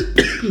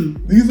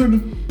 These are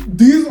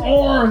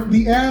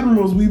the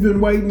Admirals we've been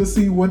waiting to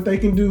see what they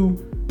can do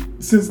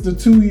since the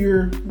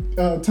 2-year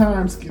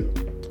time skip.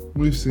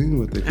 We've seen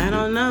what they can do. I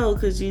don't know,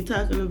 because you're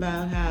talking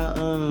about how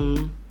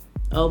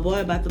old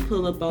boy about to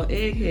pull up on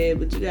Egghead,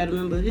 but you got to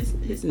remember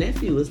his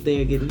nephew was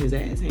there getting his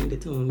ass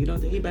handed to him. You don't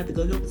think he about to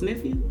go help his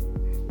nephew?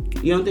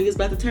 You don't think it's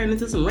about to turn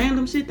into some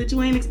random shit that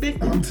you ain't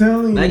expecting? I'm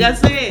telling you. Like I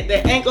said,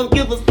 they ain't gonna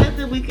give us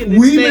nothing we can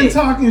expect. We've been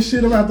talking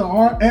shit about the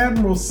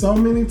Admiral so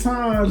many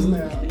times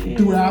now.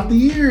 Throughout the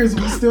years,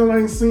 we still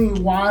ain't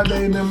seen why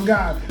they and them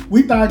got.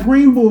 We thought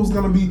Green Bull was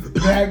gonna be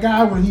that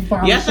guy when he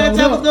finally showed up.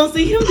 I was gonna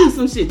see him do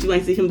some shit. You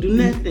ain't see him do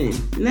nothing.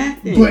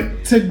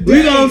 But today,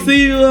 we gonna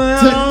see you.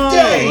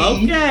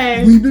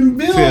 Okay. We've been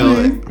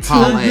building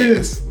to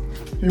this.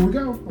 Here we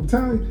go. I'm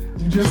telling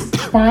you, you just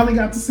finally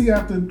got to see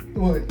after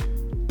what?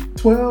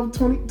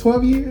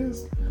 12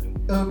 years?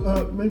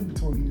 Maybe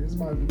 20 years. It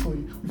might have been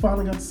 20. We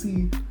finally got to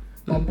see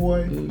my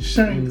boy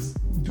Shanks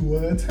do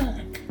an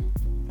attack.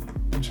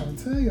 I'm trying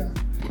to tell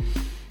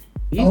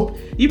y'all.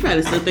 You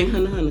probably still think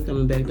Hunter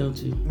coming back, don't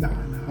you? Nah.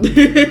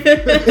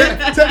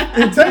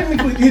 And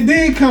technically, it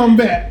did come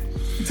back.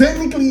 It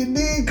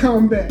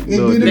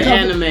did the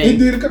anime. It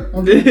did a couple.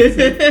 Okay,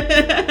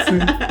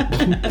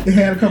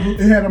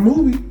 it had a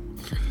movie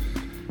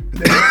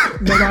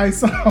that I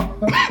saw.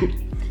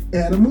 It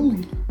had a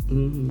movie.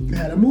 Mm-hmm. It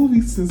had a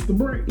movie since the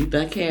break. You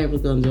thought Carrie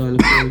was gonna join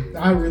the crew?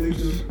 I really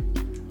do.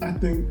 I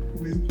think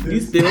you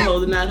still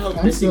holding out hope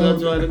that she gonna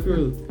join the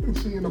crew.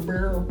 She in a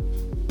barrel.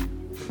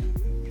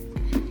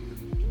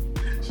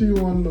 She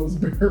one of those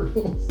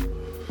barrels.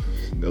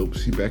 Nope,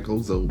 she back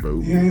on Zoe, bro.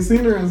 You ain't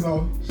seen her in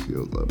Zoe. She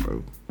was up,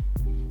 bro.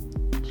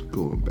 She's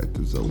going back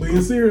to Zoe. We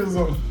ain't seen her in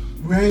Zoe.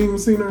 We ain't even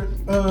seen her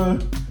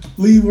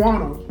leave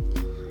Wano.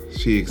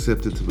 She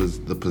accepted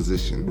the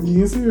position. You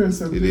didn't see her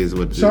accept It is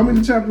what it Show is. me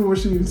the chapter where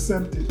she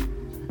accepted.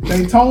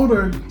 They told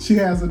her she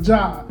has a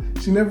job.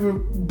 She never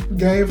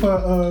gave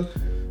her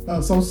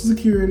Social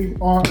Security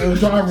or a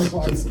driver's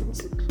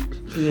license.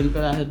 She didn't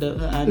fill out her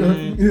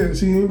I-9. Yeah,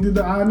 she didn't do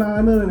the I-9,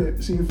 none of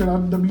that. She didn't fill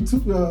out the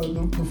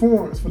W-2, the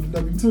forms for the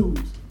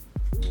W-2s.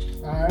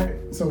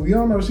 Alright? So we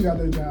don't know if she got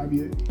that job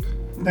yet.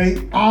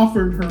 They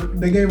offered her,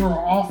 they gave her an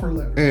offer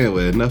letter.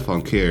 Anyway, enough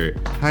on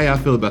Carrot. How y'all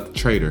feel about the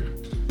trader?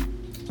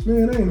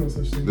 Man, there ain't no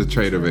such thing. The as a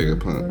trader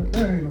Vegapunk.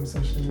 There ain't no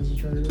such thing as a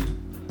trader.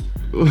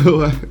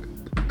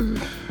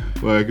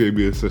 Why can't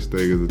be a such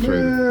thing as a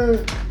trader?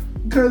 Man,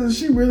 because if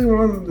she really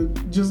wanted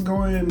to just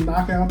go in and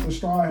knock out the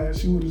Straw Hats,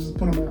 she would have just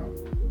put them out.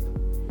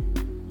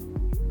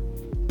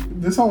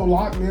 This whole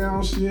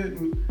lockdown shit,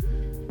 and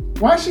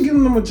why is she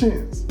giving them a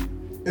chance?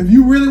 If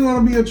you really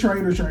want to be a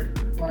trader,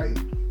 like,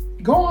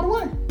 go all the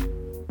way.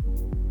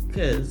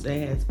 Because they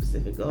had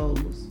specific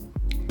goals.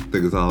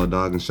 Think it's all a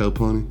dog and show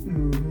pony?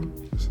 Mm-hmm.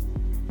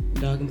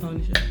 Dog and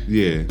pony show.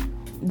 Yeah.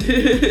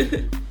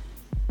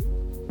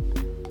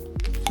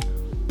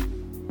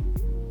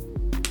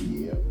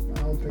 Yeah,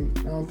 I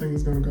don't think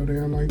it's gonna go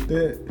down like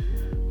that.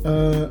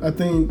 I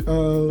think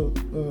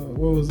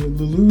what was it,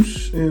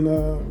 Lelouch and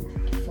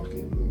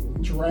fucking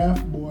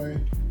Giraffe Boy,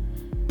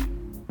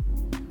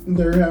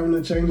 they're having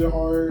a change of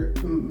heart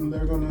and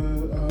they're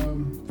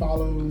gonna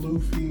follow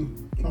Luffy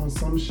on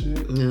some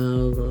shit.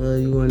 No,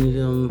 you wanted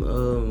them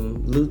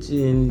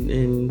Lucci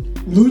and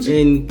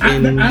Lucci? I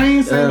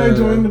ain't saying they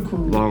joined the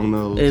crew. Long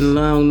nose. And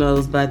Long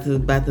Nose about to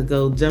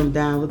go jump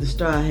down with the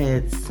Straw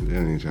Hats. They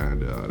ain't trying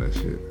to do all that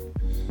shit.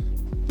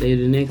 They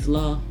the next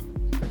law.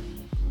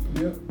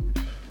 Yep.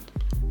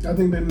 I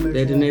think they're the next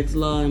They the one. next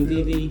law in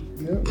Vivi.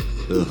 Yep.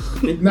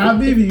 Not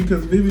Vivi,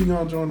 because Vivi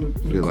gonna join the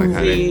Feel crew. like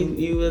how they,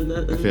 You was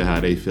I feel how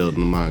they felt in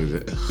the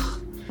manga.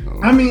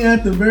 I mean,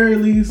 at the very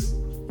least,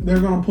 they're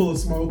gonna pull a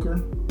smoker.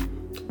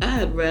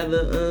 I'd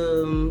rather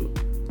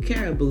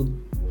Caribou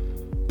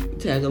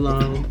tag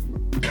along.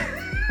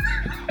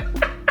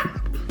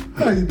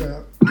 No, you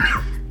don't.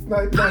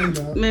 No, you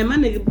don't. Man, my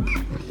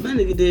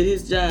nigga did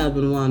his job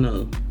in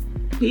Wano.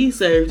 He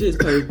served his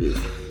purpose.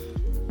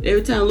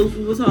 Every time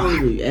Luffy was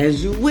hungry,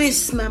 as you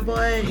wish, my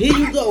boy, here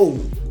you go.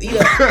 Eat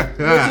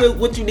up.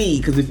 What you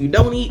need? Because if you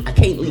don't eat, I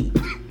can't leave.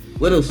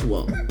 What else you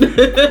want?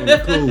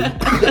 Cool.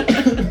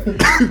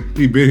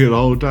 He been here the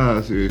whole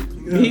time, shit.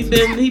 Yeah.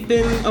 He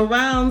been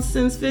around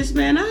since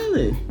Fishman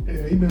Island.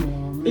 Yeah, he been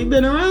around. Man. He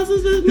been around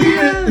since Fishman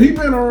Island. He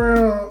been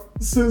around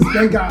since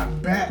they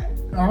got back.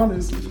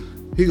 Honestly,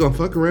 He gonna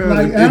fuck around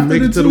like and after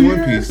make the it to 2 the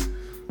One years. Piece.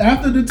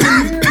 After the 2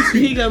 years,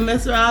 He gonna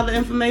mess with all the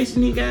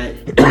information he got.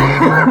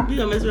 He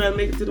gonna mess around and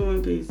make it to the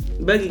One Piece.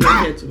 Buggy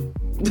gonna catch him.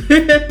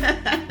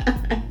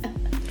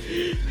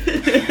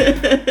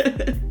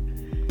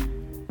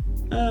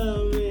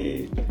 Oh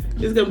man,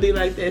 it's gonna be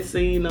like that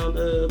scene on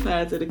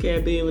Pirates of the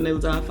Caribbean when they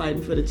was all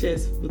fighting for the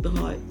chest with the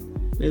heart.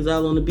 They was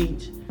all on the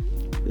beach.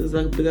 It was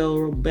like a big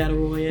old battle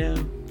royale.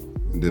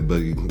 And then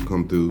Buggy gonna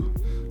come through.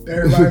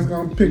 everybody's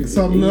gonna pick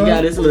something You up.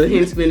 got this little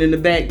henchman in the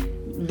back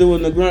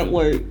doing the grunt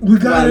work We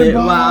got it,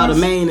 while all boss.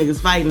 the main niggas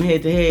fighting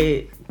head to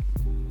head.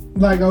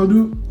 Like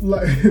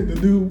the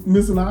dude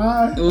missing an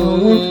eye.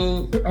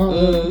 Or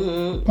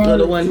the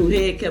Pirates. one whose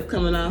head kept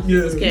coming off. He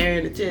Yeah. was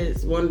carrying the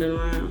chest, wandering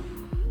around.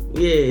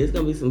 Yeah, it's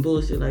gonna be some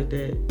bullshit like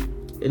that,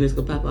 and it's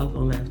gonna pop off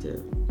on Laugh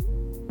Tale.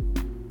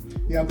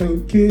 Y'all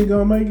think Kid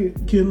gonna make it?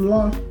 Kid and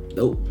Law?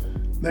 Nope,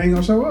 They ain't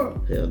gonna show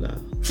up. hell no.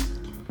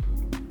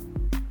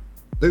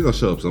 They gonna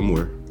show up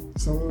somewhere.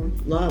 So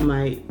Law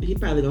might. He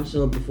probably gonna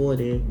show up before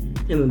then.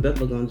 Him and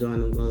Beppa gonna join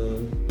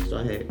them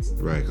Straw Hats.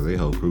 Right, because they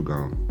whole crew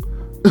gone.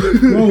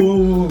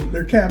 whoa.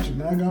 They're captured,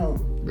 not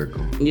gone. They're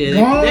gone. Yeah,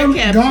 Gone,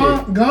 they're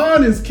captured.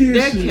 gone is kid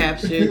They're shit.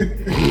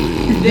 captured.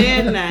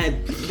 They're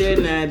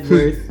not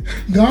worth.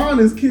 Gone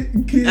is kid I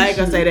ain't gonna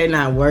shit. say they're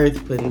not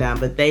worth putting down,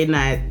 but they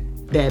not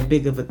that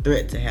big of a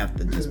threat to have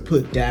to just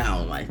put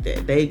down like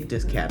that. They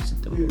just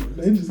captured them. Yeah,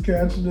 they just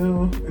captured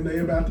them, and they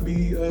about to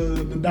be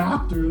the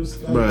doctors.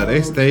 Bruh,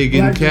 they stay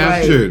getting Black-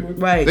 captured.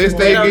 Right. They They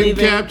stay don't getting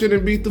even- captured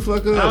and beat the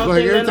fuck up. I don't Like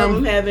think every none of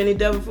them time. have any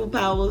devil fruit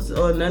powers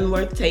or none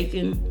worth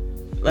taking.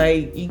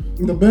 Like,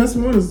 The best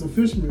one is the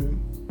fishman.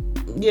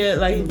 yeah,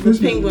 like the Fish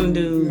penguin man,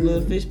 dude, yeah.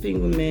 little fish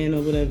penguin man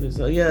or whatever.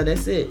 So yeah,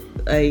 that's it.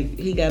 Like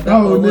he got Oh,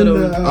 Beppa and with then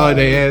him. Oh,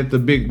 they added the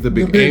big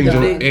big angel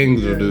guy.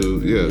 angel Yeah.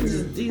 dude. Yeah.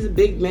 He's a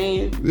big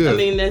man. Yeah. I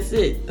mean, that's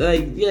it.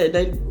 Like, yeah,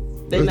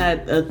 they're not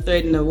a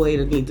threat in a way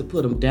to need to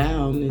put them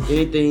down. If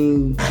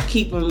anything,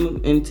 keep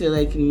them until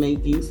they can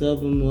make use of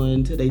them or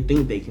until they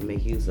think they can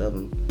make use of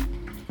them.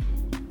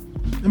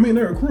 I mean,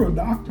 they're a crew of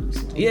doctors.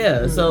 So.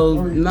 Yeah, so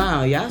Oh, yeah.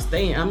 nah, y'all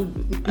staying.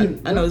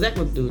 I know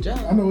exactly what to do with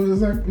I y'all. know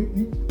exactly.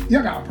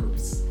 Y'all got a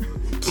purpose.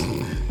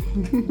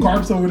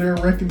 Garp's over there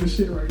wrecking the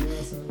shit right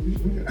now. So we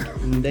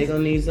got They gonna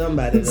need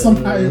somebody. To,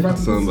 somebody about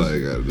to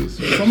Somebody gotta do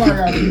something. Somebody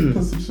got to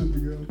put some shit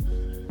together.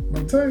 But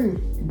I'm telling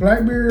you,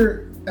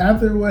 Blackbeard,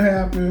 after what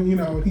happened, you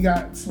know, he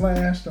got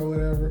slashed or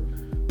whatever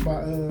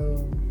by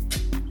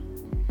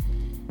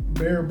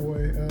Bear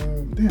Boy.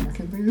 Damn, I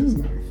can't think of his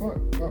name. Fuck.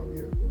 Oh,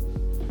 yeah.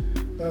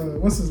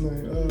 what's his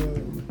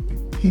name?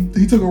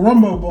 He took a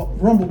rumble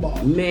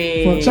ball.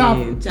 Man, for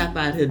Chopper. chop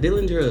out here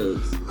dealing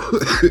drugs.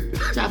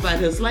 Chop out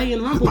here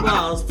slaying rumble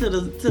balls to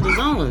the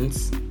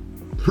zones.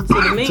 To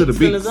the minks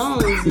and the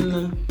zones and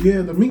the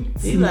the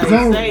minks. He like,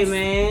 say,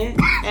 man,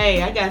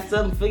 hey, I got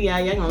something for y'all.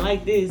 Y'all gonna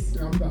like this.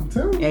 I'm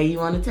telling you. Hey, you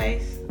want to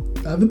taste?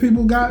 Other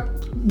people got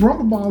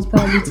rumble balls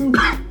probably too.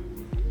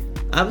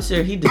 I'm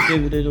sure he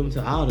distributed them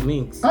to all the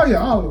minks. Oh yeah,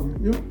 all of them.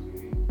 Yep.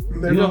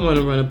 You don't want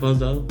to run up on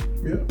those.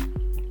 Yep.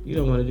 You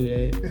don't want to do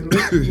that. And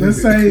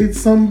let's say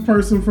some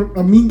person from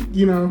a mink,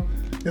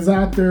 is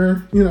out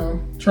there,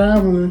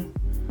 traveling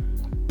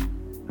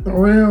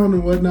around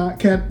and whatnot,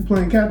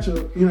 playing catch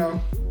up.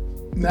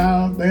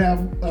 Now they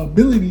have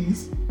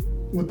abilities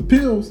with the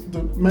pills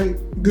to make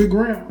good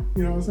ground.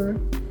 You know what I'm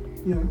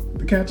saying?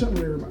 To catch up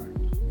with everybody.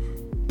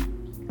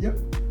 Yep.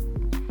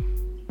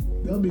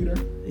 They'll be there.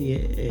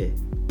 Yeah.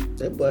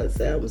 That boy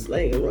said I'm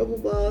slinging rubber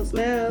balls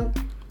now.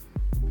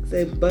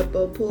 Say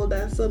Bubba pulled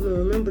out something.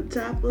 Remember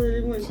Chopper?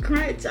 It went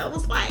crunch. I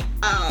was like,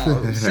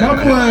 oh. My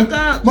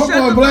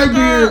boy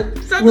Blackbeard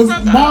was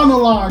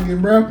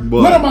monologuing, bro.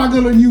 What am I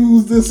gonna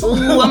use this? Ooh,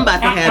 I'm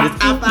about to have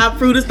this alpha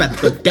fruit. It's about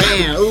to go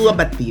down. Ooh, I'm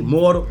about to be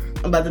immortal.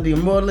 I'm about to be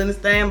immortal in this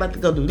thing. I'm about to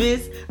go do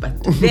this.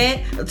 About to do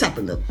that. I'm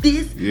chopping up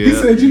this. Yeah. He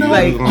said,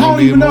 like, I don't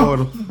even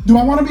know. Do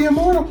I want to be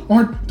immortal?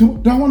 Or do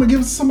I want to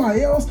give it to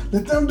somebody else?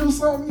 Let them do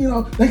something,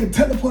 they can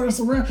teleport us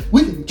around.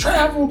 We can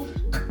travel.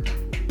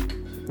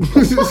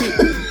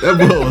 That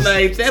boy was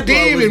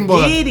scheming,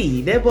 boy.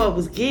 Giddy. That boy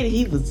was giddy.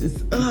 He was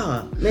just,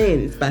 man,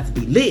 it's about to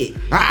be lit.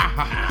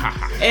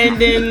 And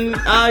then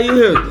all you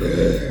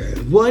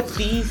heard, what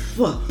the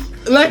fuck?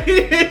 Like,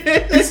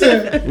 he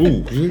said,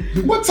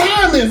 what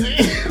time is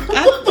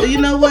it? You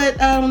know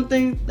what? I don't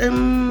think.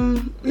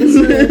 He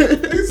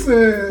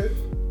said,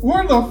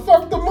 where the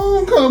fuck the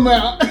moon come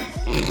out?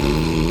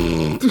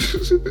 He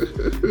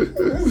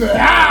said,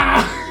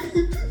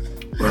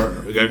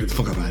 We gotta get the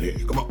fuck out of here.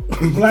 Come on.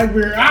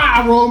 Blackbeard,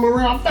 roam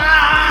around.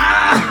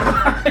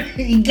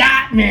 He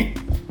got me.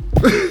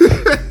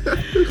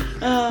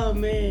 Oh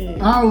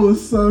man. I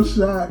was so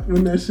shocked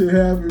when that shit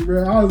happened,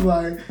 bro. I was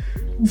like,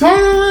 turn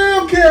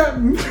around,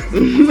 Captain.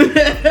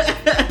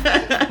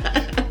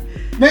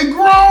 They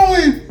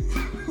growing.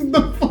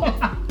 The fuck?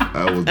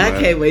 I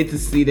can't wait to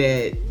see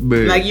that.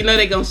 Man. Like,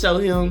 they gonna show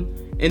him,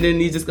 and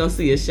then you just gonna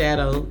see a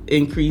shadow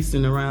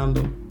increasing around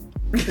him.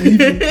 He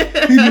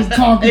just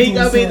talking and he to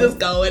gonna be himself. just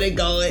going and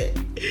going.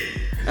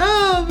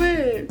 Oh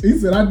man. He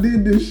said, I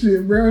did this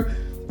shit, bro.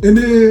 And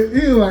then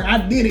he was like, I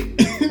did it.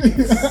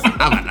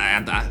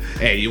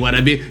 Hey, you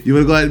wanna go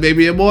ahead and make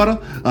me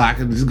immortal? I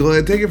can just go ahead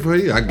and take it for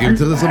you. I can give it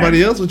to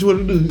somebody else. What you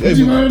wanna do? Hey,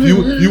 you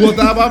want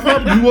the hot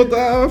fruit? You want the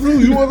hot fruit?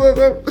 You want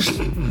that?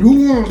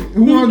 Who won?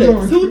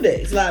 Who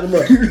next? Slide them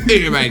up.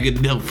 Everybody get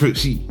the fruit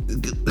sheet.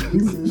 He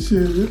said,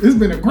 shit, it's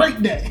been a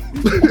great day.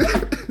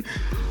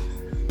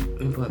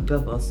 But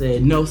Beppo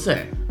said, no,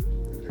 sir.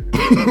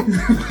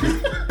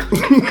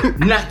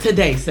 Not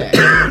today, sir.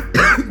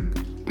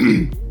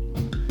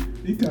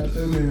 He got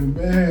that man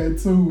bad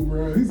too,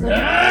 bro. He said,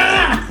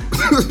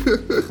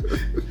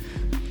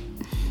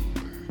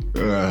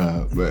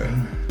 man.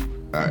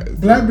 All right.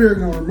 Blackbeard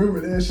gonna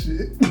remember that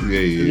shit.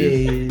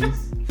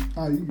 Yes.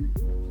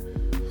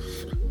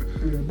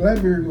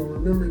 Blackbeard gonna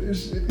remember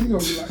this shit. He gonna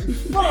be like,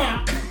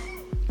 fuck.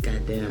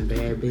 Goddamn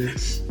bad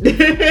bitch.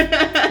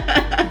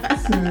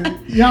 Said,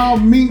 y'all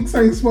minks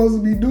ain't supposed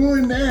to be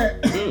doing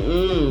that.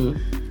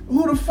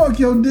 Who the fuck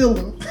your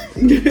dealer?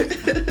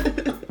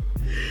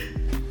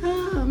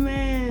 Oh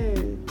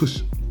man.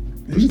 Push.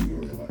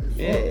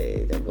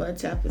 Hey, that boy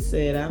Chopper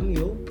said, I'm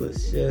your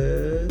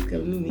pusher. Come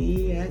to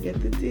me, I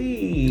got the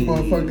tea.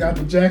 Motherfucker got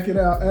the jacket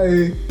out.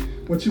 Hey,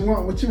 what you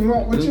want? What you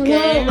want? What you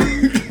want?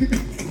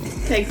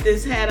 Take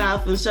this hat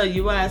off and show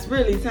you why it's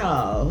really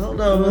tall. Hold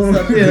on, what's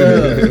up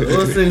here?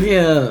 What's in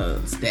here?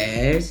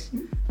 Stash.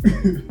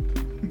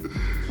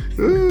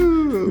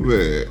 Oh,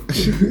 man.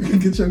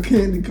 Get your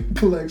candy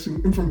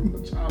collection from the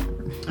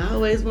Chopper. I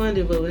always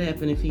wondered what would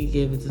happen if he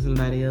gave it to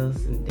somebody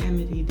else, and damn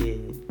it, he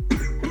did.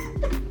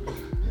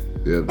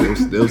 Yeah,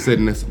 they were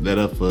setting that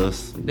up for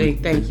us.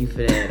 Thank you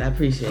for that. I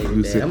appreciate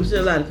that. I'm sure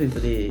a lot of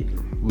people did.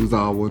 We was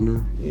all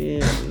wondering.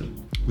 Yeah.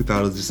 We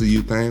thought it was just a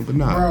you thing, but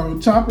nah. Bro,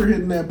 Chopper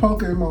hitting that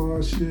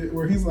Pokemon shit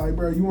where he's like,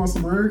 bro, you want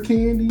some rare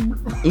candy,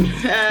 bro? We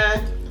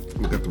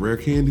got the rare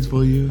candies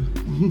for you.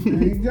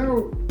 There you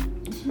go.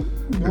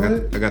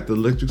 I got the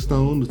electric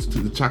stone,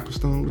 the chocolate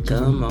stone.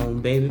 Come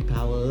on, baby,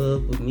 power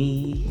up with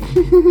me.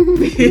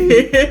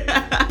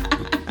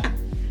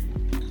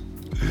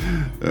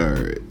 All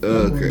right.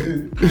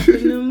 Okay.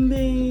 Popping them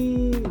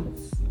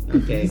beans.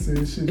 Okay. He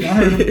said, shit,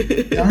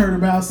 y'all heard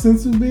about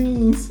sensu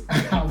beans?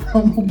 I got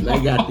rumble balls.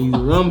 I got these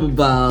rumble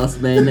balls,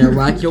 man. They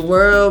rock your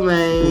world,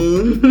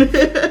 man.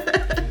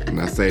 And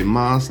I say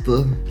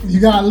monster. You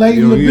got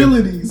latent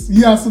abilities.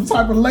 You got some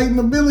type of latent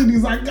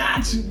abilities. I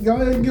got you. Go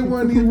ahead and get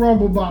one of these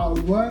rumble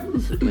balls, boy.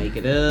 Make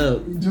it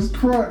up. Just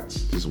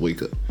crunch. Just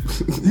wake up.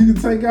 You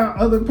can take out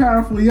other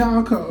powerful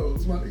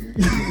Yonkos.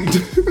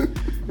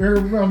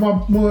 My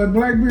boy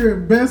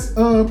Blackbeard, best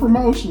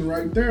promotion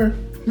right there.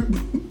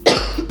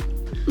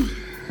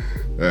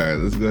 All right,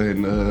 let's go ahead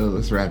and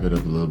let's wrap it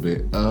up a little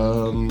bit.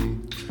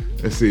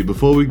 Let's see.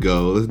 Before we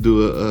go, let's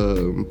do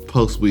a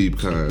post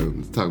WeebCon.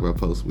 Let's talk about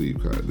post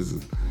WeebCon. This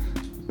is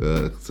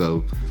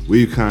so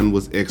WeebCon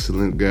was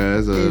excellent,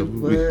 guys.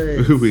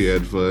 We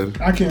had fun.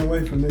 I can't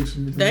wait for next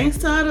year. Thanks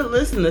to all the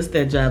listeners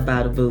that dropped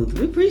by the booth.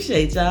 We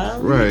appreciate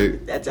y'all.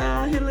 Right. That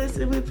y'all here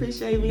listening. We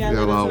appreciate me.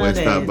 Y'all always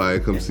stop by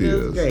and come see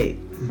us. Great.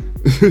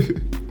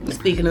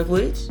 Speaking of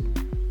which,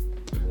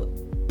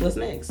 what's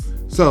next?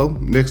 So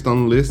next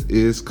on the list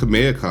is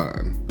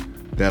KamehaCon.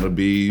 That'll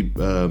be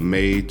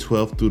May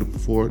 12th through the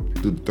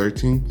 4th through the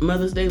 13th.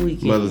 Mother's Day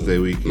weekend. Mother's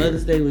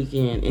Day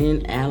weekend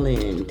in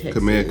Allen,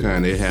 Texas.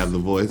 KamehaCon, they have the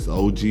voice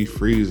OG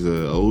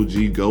Frieza,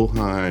 OG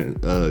Gohan,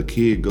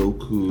 Kid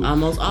Goku.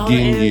 Almost all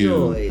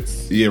Ginyu.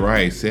 androids. Yeah,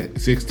 right.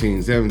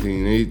 16,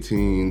 17,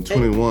 18,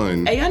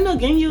 21. Hey, y'all know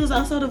Ginyu is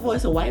also the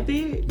voice of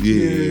Whitebeard?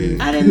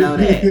 Yeah. I didn't know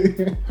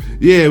that.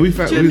 Yeah, we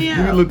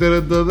looked at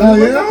it the other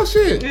day. Oh,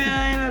 shit. Yeah,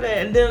 I didn't know that.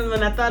 And then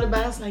when I thought about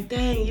it, I was like,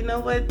 dang, you know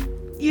what?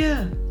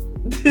 Yeah.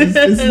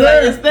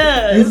 It's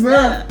there. It's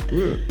there.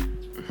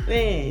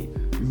 Man.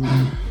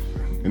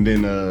 And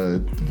then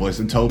the voice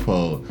of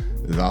Topo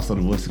is also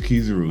the voice of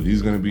Kizaru.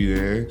 He's gonna be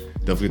there.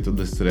 Don't forget to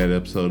listen to that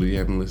episode if you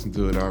haven't listened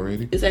to it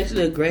already. It's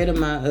actually a good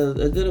amount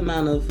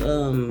of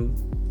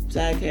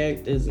side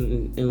characters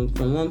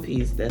from One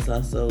Piece that's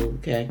also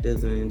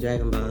characters in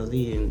Dragon Ball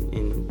Z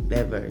in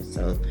that verse.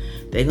 So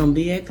they're gonna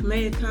be at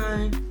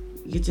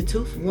KamehaCon. Get your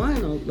 2 for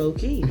 1 on low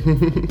key.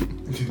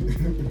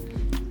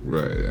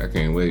 Right, I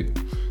can't wait.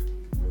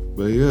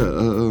 But yeah,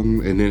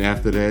 and then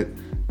after that,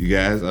 you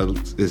guys,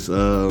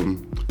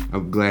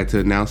 I'm glad to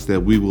announce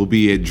that we will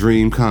be at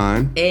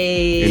DreamCon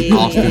in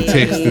Austin,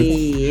 Texas.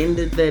 In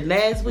the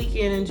last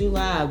weekend in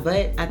July,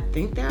 but I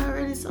think they're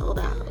already sold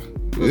out.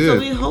 Yeah. So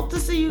we hope to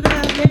see you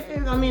guys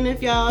there. I mean,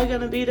 if y'all are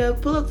gonna be there,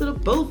 pull up to the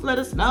booth, let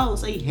us know,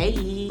 say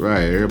hey.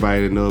 Right,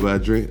 everybody that know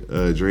about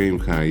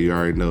DreamCon, you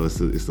already know it's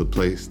the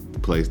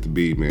place to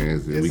be,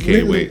 man. We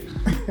can't wait.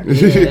 Yeah,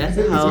 that's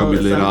a It's whole, gonna be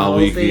lit all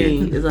weekend.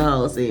 Scene. It's a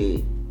whole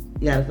scene.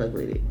 You gotta fuck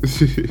with it.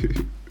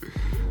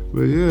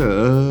 But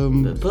yeah,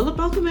 But pull up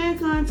on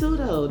KamehaCon too,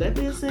 though. That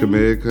being said,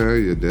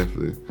 KamehaCon, yeah,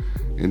 definitely.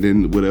 And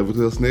then whatever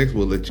else next,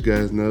 we'll let you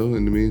guys know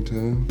in the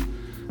meantime.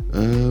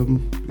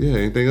 Yeah,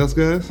 anything else,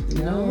 guys?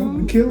 No.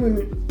 I'm killing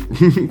it.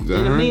 In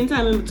the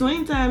meantime, in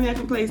between time, y'all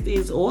can place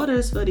these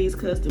orders for these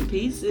custom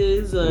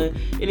pieces or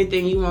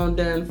anything you want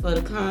done for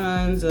the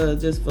cons or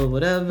just for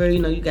whatever. You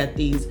know, you got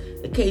these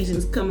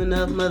occasions coming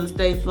up, Mother's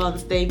Day,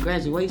 Father's Day,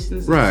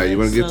 graduations. Right, you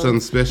want to get something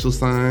special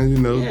signed, you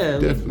know? Yeah,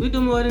 definitely. we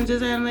do more than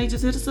just anime.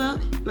 Just hit us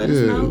up. Let us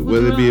Yeah, know.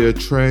 whether it be a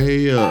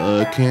tray,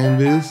 a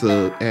canvas,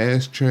 a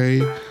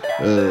ashtray,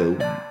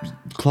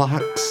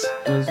 clocks,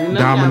 You know, dominoes.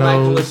 y'all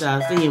liking what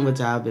y'all seeing, what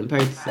y'all been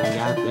purchasing.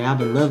 Y'all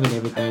been loving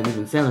everything. We've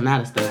been selling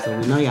out of stuff, so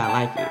we know y'all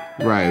like it.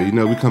 Right, you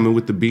know, we coming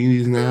with the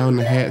beanies now and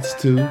the hats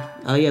too.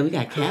 Oh yeah, we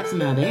got caps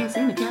now. They ain't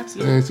seen the caps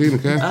yet. I ain't seen the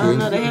caps Oh yet.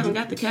 no, they haven't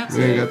got the caps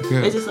They yet. ain't got the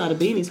caps. They just saw the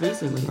beanies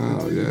recently.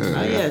 Oh yeah.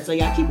 Oh yeah, so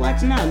y'all keep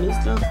watching out. New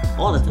stuff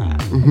all the time.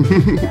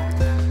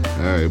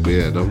 All right, but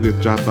yeah, don't forget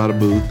to drop by the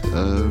booth.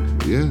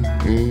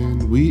 Yeah,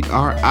 and we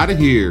are out of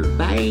here.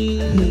 Bye.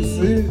 That's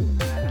it.